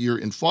 11th year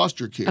in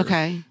foster care.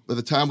 Okay. By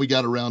the time we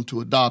got around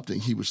to adopting,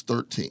 he was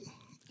 13.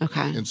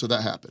 Okay. And so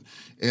that happened.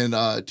 And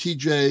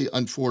TJ,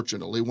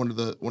 unfortunately, one of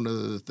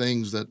the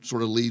things that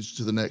sort of leads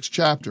to the next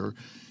chapter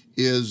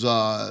is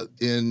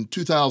in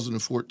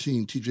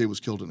 2014, TJ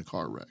was killed in a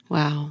car wreck.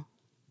 Wow.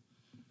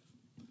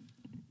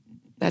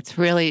 That's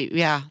really,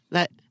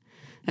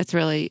 that's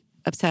really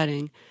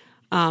upsetting.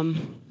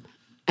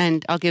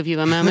 And I'll give you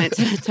a moment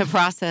to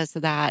process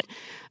that.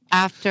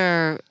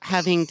 After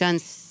having done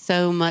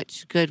so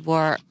much good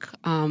work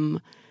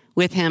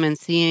with him and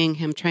seeing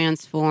him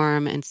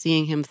transform and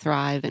seeing him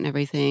thrive and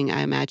everything,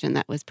 I imagine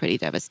that was pretty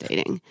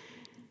devastating.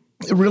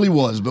 It really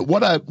was. But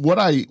what I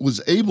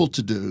was able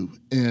to do,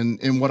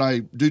 and what I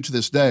do to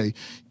this day,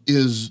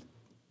 is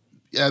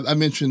I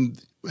mentioned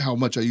how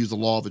much I use the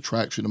law of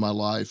attraction in my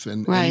life,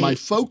 and my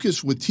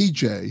focus with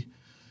TJ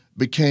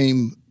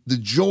became the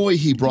joy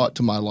he brought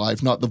to my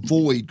life, not the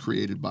void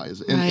created by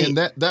his. And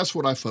that's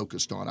what I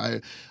focused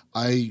on.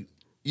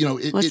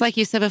 It's like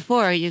you said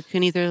before, you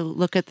can either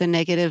look at the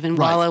negative and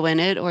wallow in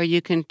it, or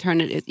you can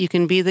turn it, you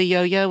can be the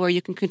yo-yo, or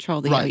you can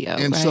control the yo-yo.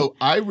 And so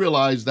I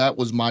realized that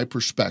was my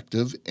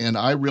perspective, and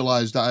I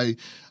realized I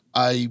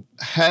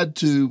had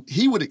to,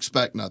 he would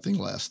expect nothing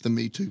less than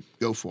me to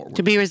go forward.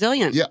 To be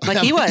resilient, like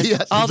he was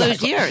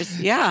those years.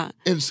 Yeah.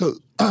 And so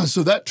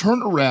that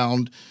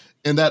turnaround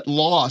and that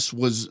loss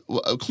was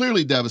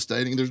clearly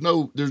devastating. There's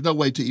no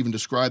way to even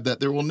describe that.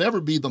 There will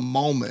never be the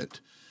moment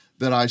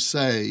that I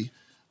say,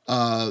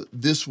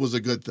 this was a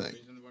good thing.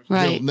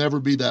 Right. There'll never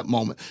be that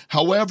moment.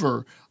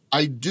 However,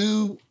 I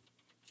do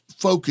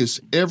focus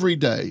every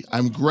day.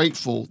 I'm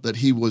grateful that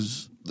he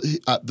was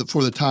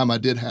for the time I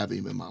did have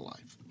him in my life.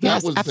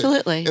 Yes,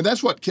 absolutely. And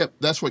that's what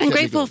kept. That's what. And kept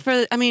grateful me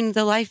going. for,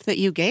 the life that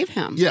you gave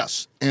him.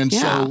 Yes, and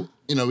so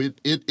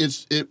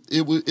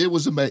it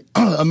was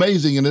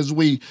amazing. And as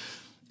we,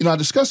 I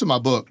discuss in my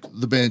book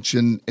The Bench,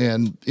 and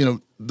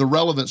the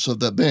relevance of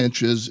the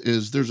bench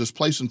is there's this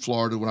place in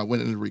Florida when I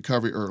went into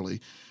recovery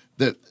early,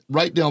 that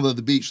right down to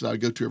the beach that I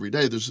go to every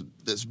day, there's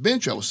this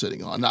bench I was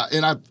sitting on.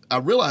 I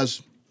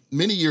realized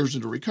many years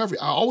into recovery,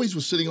 I always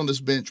was sitting on this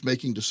bench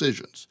making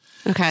decisions.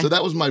 Okay. So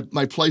that was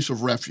my place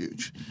of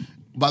refuge.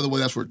 By the way,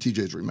 that's where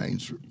TJ's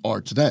remains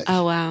are today.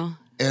 Oh, wow.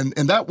 And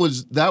that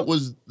was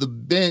the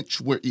bench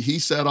where he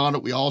sat on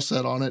it. We all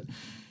sat on it.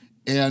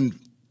 And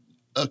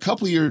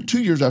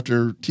 2 years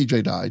after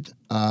TJ died,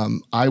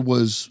 I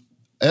was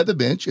at the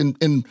bench,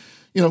 and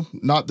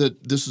not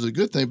that this is a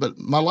good thing, but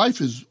my life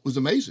was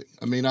amazing.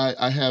 I mean,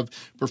 I have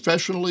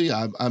professionally,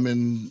 I'm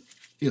in,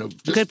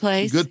 just a good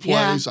place.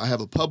 Yeah. I have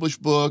a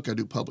published book. I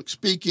do public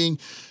speaking.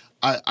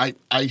 I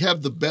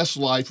have the best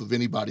life of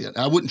anybody.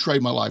 I wouldn't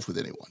trade my life with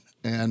anyone.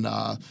 And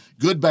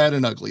good, bad,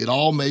 and ugly. It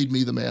all made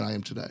me the man I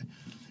am today.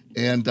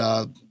 And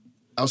I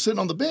was sitting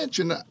on the bench,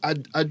 and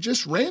I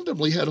just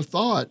randomly had a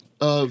thought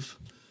of,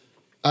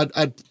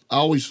 I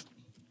always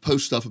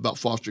post stuff about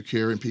foster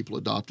care and people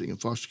adopting in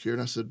foster care.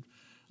 And I said,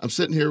 I'm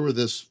sitting here with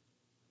this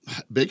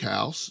big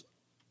house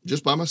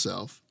just by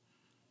myself.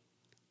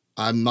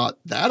 I'm not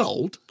that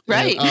old.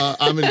 Right. And,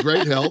 I'm in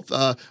great health.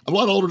 I'm a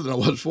lot older than I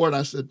was before. And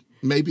I said,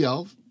 maybe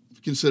I'll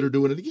consider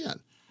doing it again.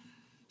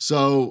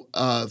 So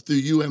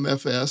through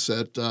UMFS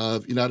at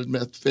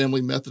United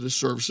Family Methodist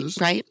Services,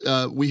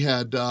 we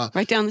had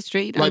right down the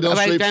street,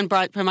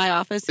 right from my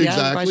office.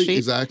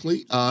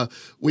 Exactly. I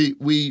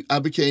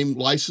became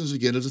licensed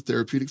again as a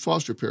therapeutic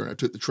foster parent. I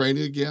took the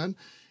training again,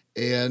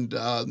 and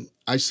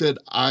I said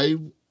I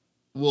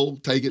will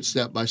take it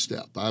step by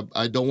step.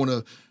 I don't want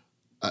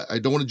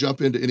to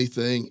jump into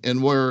anything.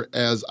 And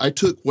whereas I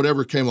took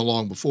whatever came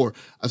along before,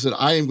 I said,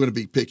 I am going to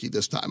be picky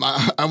this time.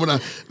 I'm going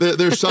to,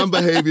 there's some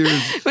behaviors.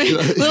 A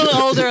little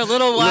older, a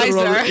little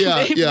wiser.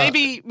 Yeah.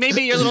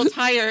 Maybe you're a little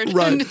tired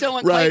and don't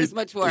want quite as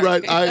much work.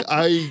 Right.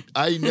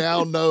 I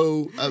now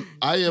know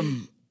I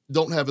am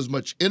don't have as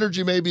much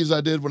energy maybe as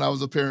I did when I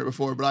was a parent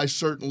before, but I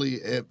certainly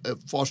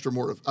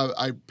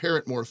I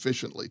parent more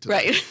efficiently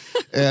today. Right.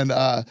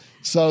 And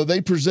so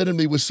they presented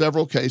me with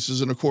several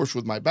cases. And of course,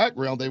 with my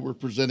background, they were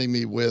presenting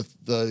me with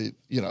and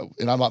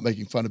I'm not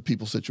making fun of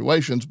people's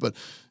situations, but,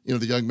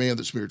 the young man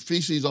that smeared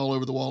feces all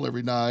over the wall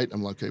every night.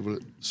 I'm like, okay, well,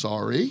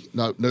 sorry.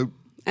 No.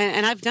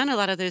 And I've done a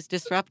lot of those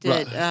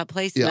disrupted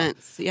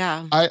placements.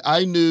 Yeah.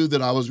 I knew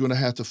that I was going to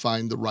have to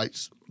find the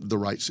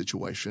right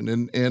situation,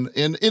 and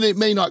it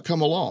may not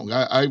come along.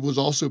 I was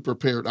also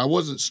prepared. I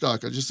wasn't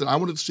stuck. I just said I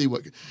wanted to see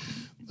what.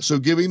 So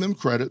giving them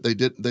credit, they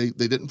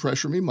didn't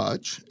pressure me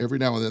much. Every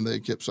now and then they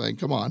kept saying,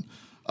 "Come on."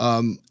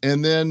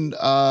 And then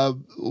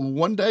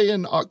one day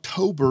in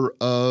October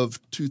of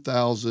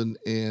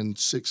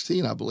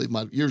 2016, I believe,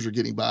 my years are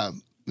getting by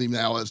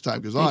now as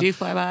time goes on. They do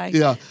fly by.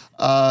 Yeah.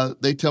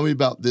 They tell me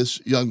about this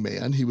young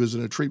man. He was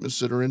in a treatment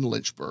center in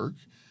Lynchburg,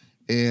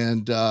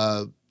 and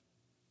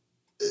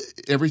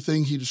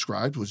everything he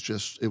described was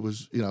just, it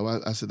was,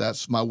 I said,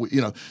 that's my,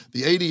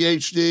 the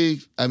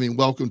ADHD, I mean,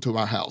 welcome to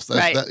my house.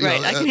 Right. I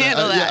can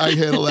handle that. Yeah, I can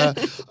handle that.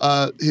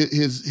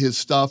 His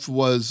stuff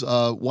was,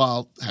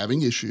 while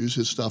having issues,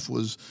 his stuff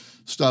was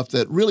stuff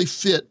that really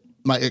fit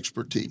my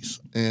expertise.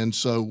 And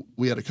so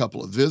we had a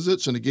couple of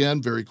visits, and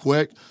again, very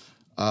quick,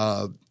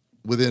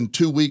 within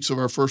 2 weeks of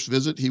our first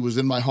visit, he was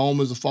in my home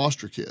as a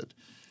foster kid.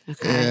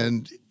 Okay.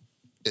 And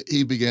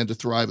he began to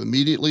thrive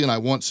immediately. And I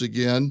once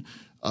again,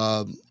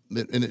 and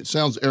it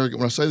sounds arrogant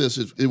when I say this,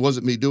 it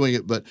wasn't me doing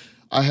it, but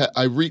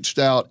I reached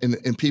out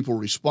and people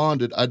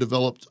responded. I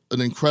developed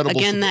an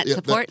incredible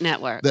support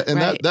network.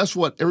 That's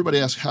what everybody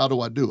asks, how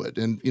do I do it?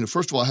 And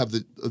first of all, I have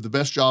the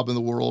best job in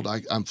the world.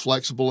 I'm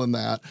flexible in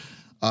that.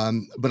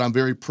 But I'm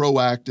very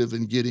proactive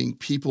in getting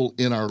people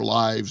in our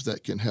lives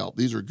that can help.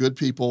 These are good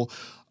people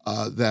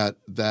that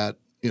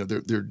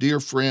they're dear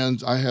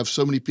friends. I have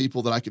so many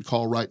people that I could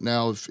call right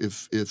now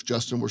if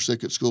Justin were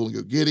sick at school and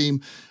go get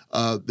him.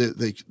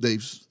 They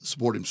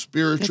support him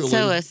spiritually. It's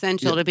so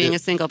essential to being a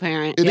single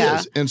parent. It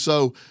is. And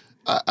so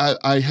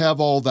I have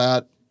all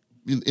that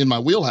in my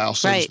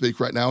wheelhouse, so to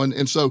speak, right now.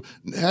 And so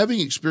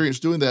having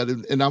experience doing that,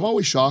 and I'm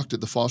always shocked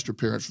at the foster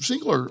parents,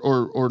 single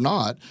or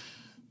not,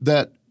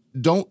 that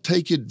don't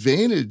take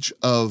advantage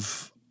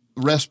of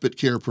respite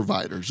care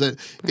providers.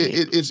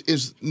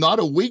 It's not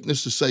a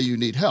weakness to say you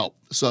need help.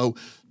 So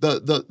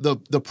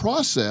the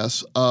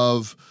process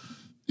of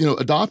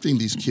adopting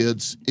these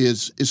kids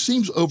it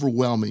seems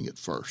overwhelming at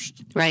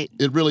first. Right.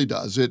 It really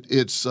does.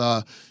 It's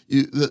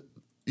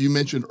you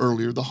mentioned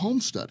earlier the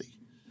home study.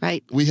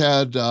 Right. We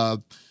had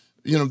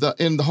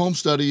the home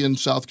study in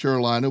South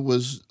Carolina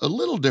was a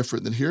little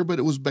different than here, but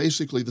it was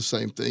basically the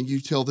same thing. You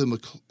tell them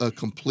a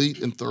complete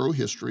and thorough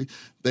history.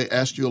 They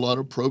ask you a lot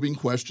of probing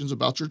questions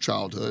about your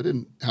childhood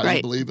and how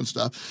you believe and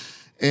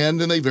stuff. And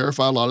then they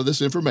verify a lot of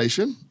this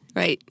information.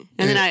 Right.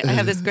 And then I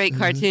have this great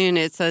cartoon.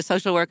 It's a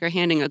social worker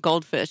handing a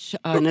goldfish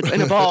in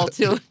a bowl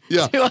to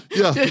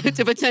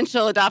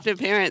potential adoptive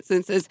parents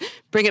and says,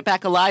 bring it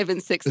back alive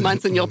in 6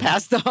 months and you'll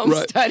pass the home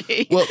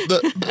study. Well,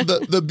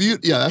 the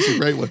beauty, that's a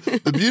great one.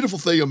 The beautiful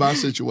thing of my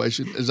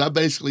situation is I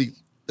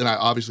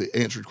obviously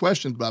answered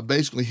questions, but I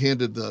basically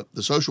handed the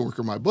social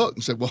worker my book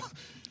and said, well,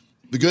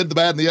 the good, the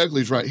bad, and the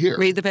ugly is right here.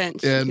 Read the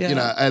bench. And,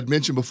 I had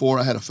mentioned before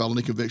I had a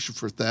felony conviction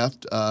for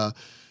theft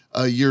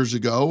years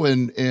ago,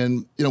 and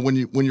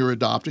when you're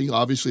adopting,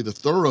 obviously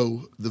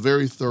the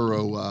very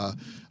thorough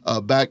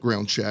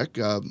background check.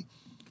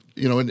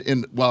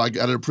 And while I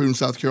got it approved in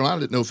South Carolina, I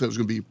didn't know if it was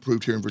going to be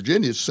approved here in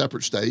Virginia. It's a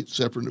separate state,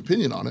 separate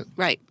opinion on it.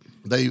 Right.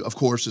 Of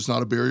course, it's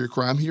not a barrier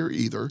crime here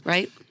either.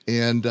 Right.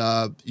 And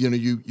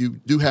you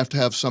do have to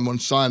have someone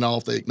sign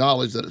off. They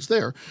acknowledge that it's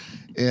there,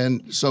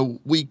 and so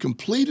we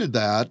completed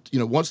that.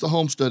 Once the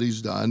home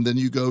study's done, then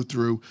you go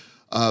through.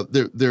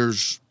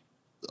 There's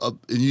and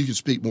you can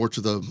speak more to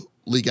the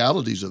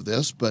legalities of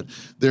this, but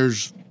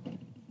there's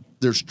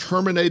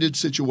terminated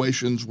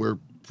situations where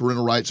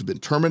parental rights have been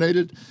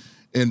terminated,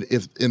 and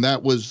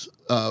that was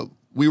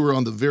we were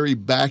on the very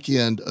back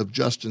end of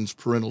Justin's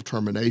parental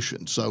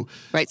termination. So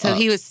so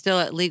he was still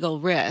at legal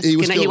risk. He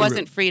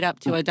wasn't freed up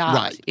to adopt.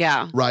 Right.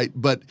 Yeah. Right.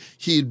 But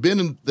he had been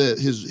in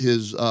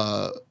his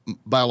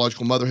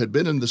biological mother had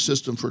been in the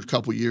system for a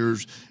couple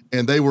years,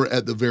 and they were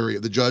at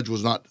the judge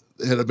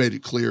had made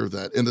it clear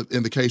that, and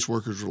the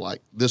caseworkers were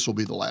like, this will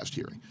be the last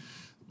hearing.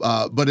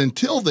 But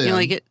until then, you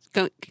only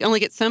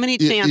get so many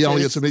chances. You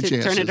only get so many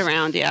chances turn it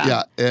around. Yeah.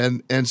 Yeah,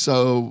 and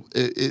so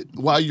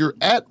while you're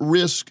at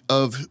risk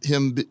of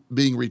him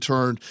being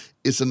returned,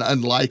 it's an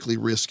unlikely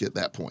risk at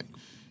that point.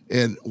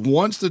 And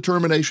once the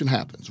termination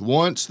happens,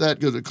 once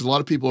that goes, because a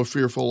lot of people are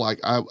fearful, like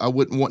I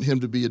wouldn't want him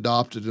to be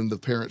adopted, and the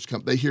parents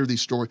come. They hear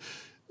these stories.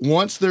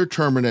 Once they're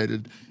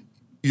terminated,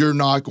 you're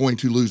not going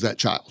to lose that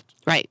child.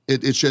 Right.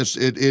 It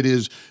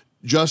is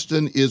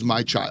Justin is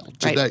my child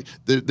today.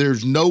 Right.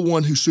 There's no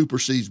one who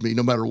supersedes me,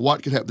 no matter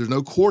what could happen. There's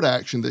no court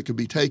action that could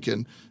be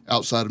taken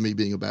outside of me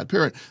being a bad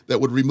parent that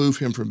would remove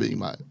him from being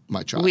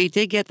my child. We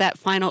did get that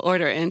final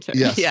order entered.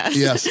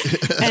 Yes.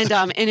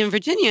 And in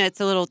Virginia, it's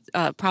a little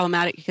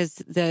problematic because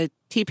the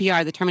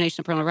TPR, the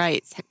termination of parental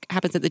rights,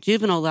 happens at the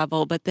juvenile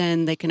level, but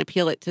then they can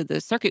appeal it to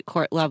the circuit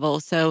court level.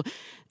 So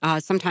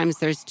sometimes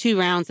there's 2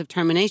 rounds of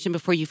termination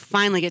before you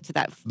finally get to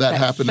that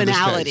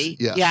finality. In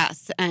this case.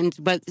 Yes.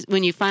 But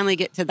when you finally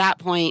get to that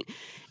point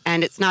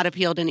and it's not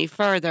appealed any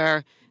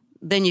further,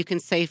 then you can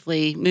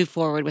safely move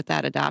forward with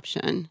that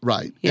adoption.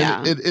 Right.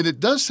 Yeah. And it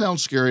does sound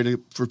scary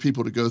for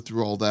people to go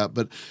through all that,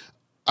 but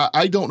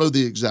I don't know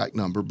the exact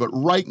number. But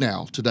right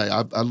now, today,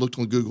 I looked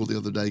on Google the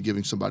other day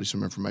giving somebody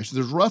some information.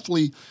 There's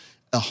roughly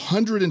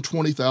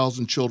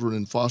 120,000 children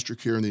in foster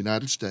care in the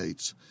United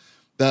States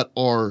that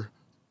are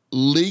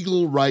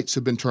legal rights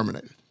have been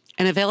terminated.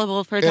 And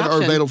available for adoption.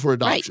 And are available for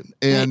adoption.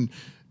 Right.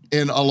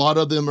 And a lot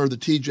of them are the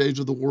TJs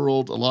of the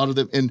world. A lot of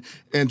them,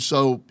 and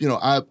so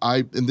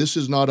and this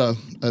is not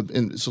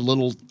and it's a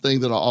little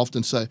thing that I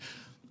often say.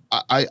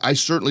 I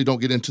certainly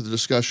don't get into the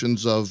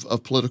discussions of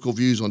political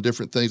views on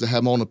different things. I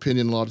have my own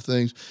opinion on a lot of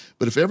things.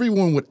 But if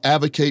everyone would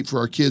advocate for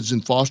our kids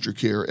in foster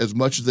care as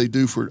much as they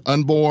do for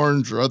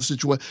unborns or other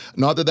situations,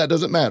 not that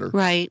doesn't matter.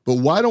 Right. But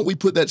why don't we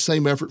put that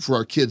same effort for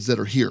our kids that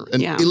are here,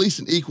 and at least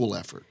an equal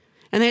effort?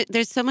 And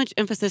there's so much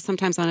emphasis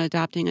sometimes on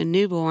adopting a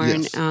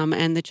newborn, Yes.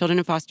 And the children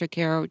in foster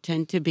care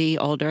tend to be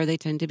older. They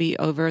tend to be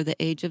over the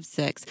age of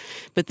 6,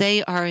 but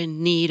they are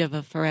in need of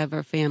a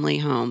forever family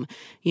home,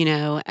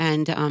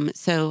 and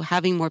so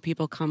having more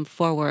people come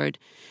forward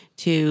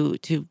to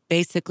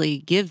basically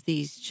give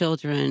these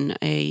children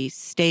a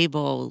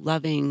stable,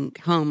 loving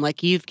home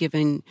like you've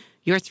given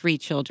your 3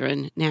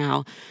 children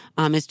now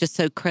is just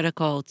so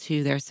critical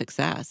to their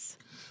success.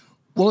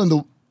 Well, and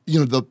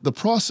the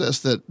process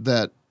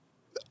that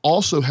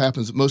also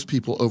happens that most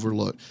people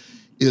overlook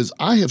is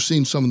I have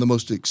seen some of the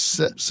most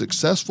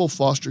successful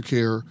foster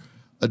care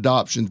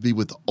adoptions be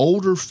with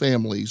older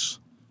families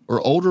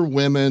or older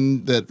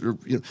women that are,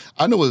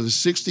 I know of a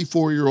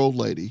 64-year-old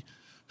lady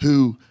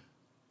who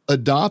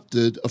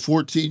adopted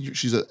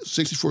she's a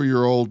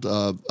 64-year-old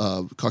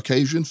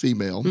Caucasian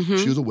female. Mm-hmm.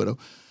 She was a widow.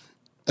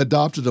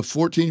 Adopted a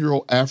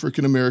 14-year-old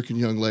African-American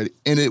young lady,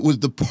 and it was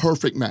the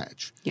perfect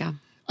match. Yeah.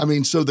 I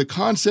mean, so the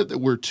concept that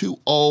we're too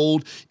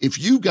old, if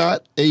you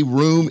got a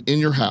room in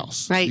your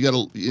house, right. You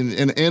got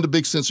and a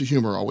big sense of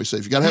humor, I always say.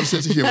 If you got to have a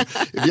sense of humor,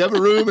 if you have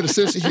a room and a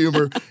sense of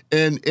humor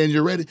and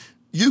you're ready,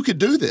 you could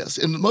do this.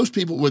 And most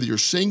people, whether you're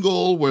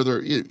single, whether,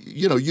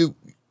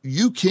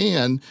 you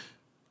can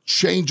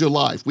change a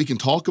life. We can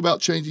talk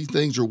about changing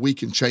things or we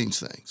can change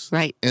things.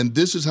 Right. And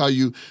this is how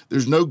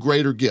there's no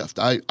greater gift.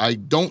 I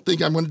don't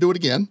think I'm going to do it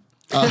again.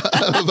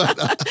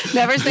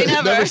 Never say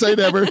never. Never say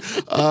never.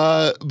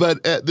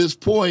 But at this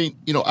point,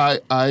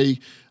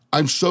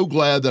 I'm so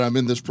glad that I'm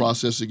in this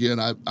process again.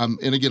 I'm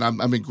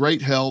in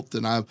great health,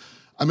 and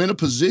I'm in a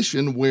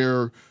position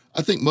where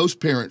I think most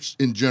parents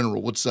in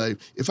general would say,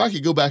 if I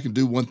could go back and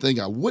do one thing,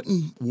 I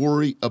wouldn't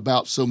worry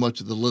about so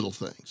much of the little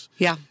things.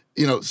 Yeah.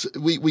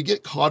 We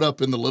get caught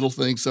up in the little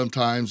things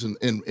sometimes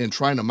and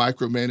trying to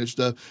micromanage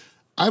stuff.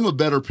 I'm a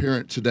better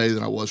parent today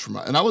than I was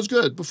and I was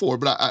good before,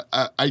 but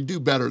I do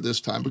better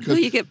this time because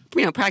you get,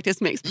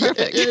 practice makes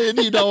perfect. And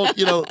you don't,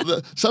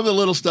 some of the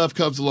little stuff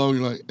comes along.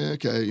 You're like,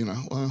 okay,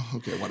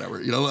 okay, whatever.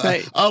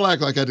 Right. I'll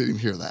act like I didn't even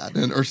hear that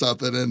or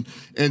something.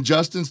 And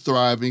Justin's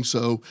thriving.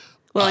 So,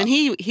 well, and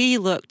he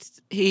looked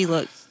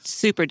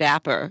super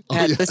dapper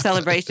at the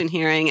celebration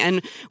hearing.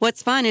 And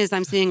what's fun is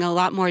I'm seeing a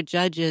lot more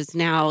judges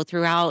now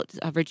throughout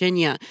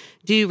Virginia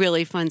do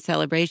really fun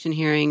celebration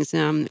hearings.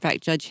 In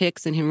fact, Judge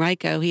Hicks in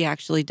Henrico, he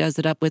actually does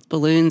it up with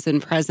balloons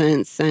and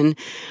presents. And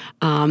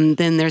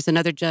then there's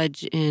another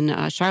judge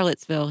in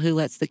Charlottesville who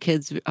lets the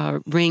kids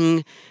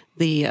ring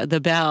the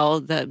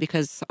bell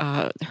because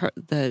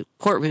the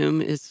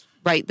courtroom is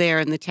right there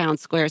in the town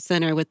square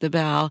center with the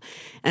bell.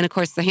 And of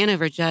course, the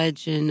Hanover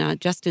judge in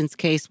Justin's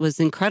case was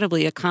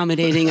incredibly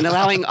accommodating and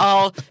allowing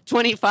all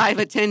 25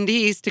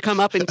 attendees to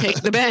come up and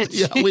take the bench.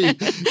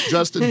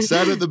 Justin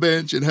sat at the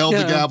bench and held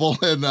the gavel,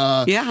 and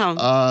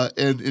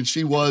and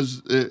she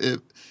was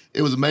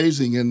it was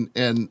amazing.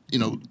 And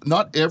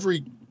not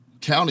every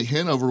county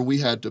Hanover we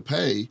had to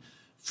pay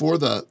for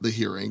the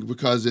hearing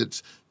because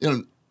it's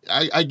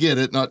I get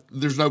it.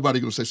 There's nobody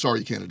going to say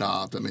sorry you can't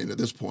adopt. I mean, at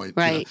this point,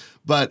 right?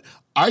 But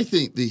I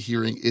think the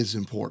hearing is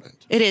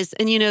important. It is,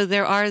 and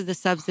there are the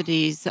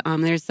subsidies.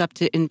 In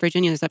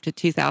Virginia, there's up to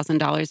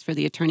 $2,000 for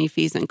the attorney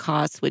fees and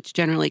costs, which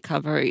generally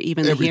cover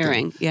even the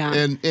hearing. Yeah,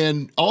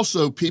 and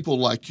also people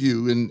like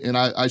you, and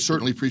I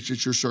certainly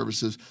appreciate your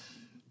services.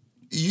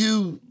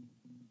 You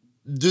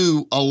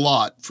do a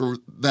lot for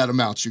that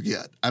amount you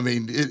get. I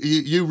mean,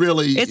 you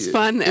really. It's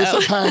fun though.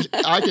 It's a passion.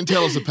 I can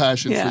tell it's a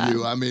passion for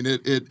you. I mean,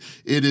 it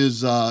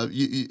is.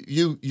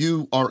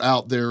 You are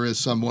out there as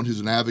someone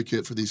who's an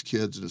advocate for these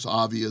kids, and it's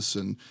obvious.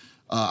 And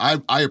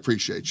I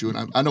appreciate you,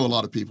 and I know a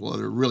lot of people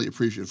that are really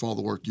appreciative for all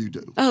the work you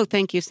do. Oh,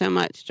 thank you so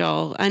much,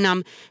 Joel.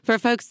 And for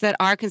folks that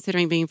are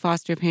considering being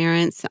foster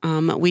parents,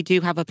 we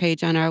do have a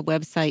page on our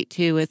website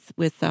too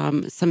with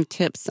some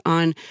tips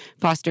on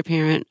foster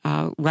parent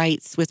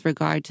rights with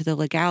regard to the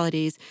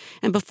legalities.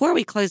 And before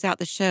we close out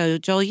the show,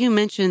 Joel, you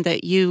mentioned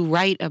that you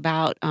write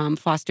about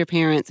foster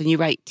parents and you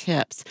write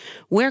tips.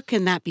 Where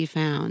can that be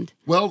found?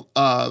 Well,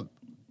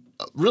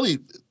 really,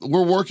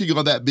 we're working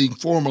on that being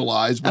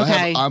formalized. But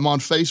Okay. I'm on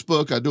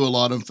Facebook. I do a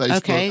lot on Facebook.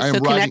 Okay, I am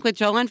so connect with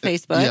Joel on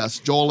Facebook. Yes,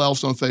 Joel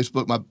Elston on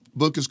Facebook. My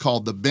book is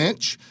called The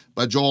Bench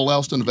by Joel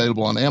Elston,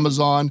 available on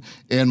Amazon.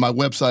 And my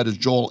website is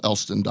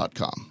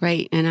joelelston.com.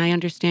 Right, and I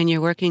understand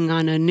you're working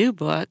on a new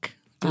book.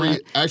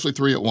 Actually,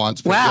 three at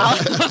once. But Wow,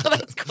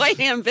 that's quite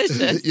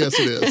ambitious. Yes,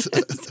 it is.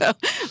 So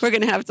we're going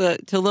to have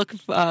to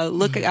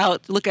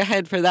look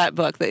ahead for that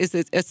book. Is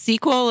it a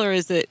sequel or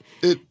is it?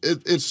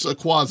 It's a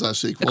quasi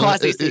sequel. A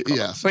quasi sequel.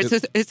 Yes, or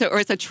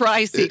it's a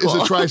tri sequel.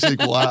 It's a tri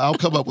sequel. I'll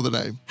come up with a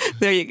name.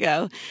 There you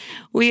go.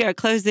 We are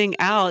closing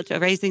out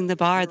Raising the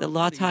Bar, the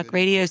Law Talk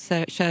Radio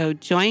show.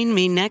 Join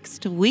me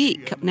next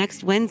week,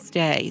 next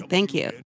Wednesday. Thank you.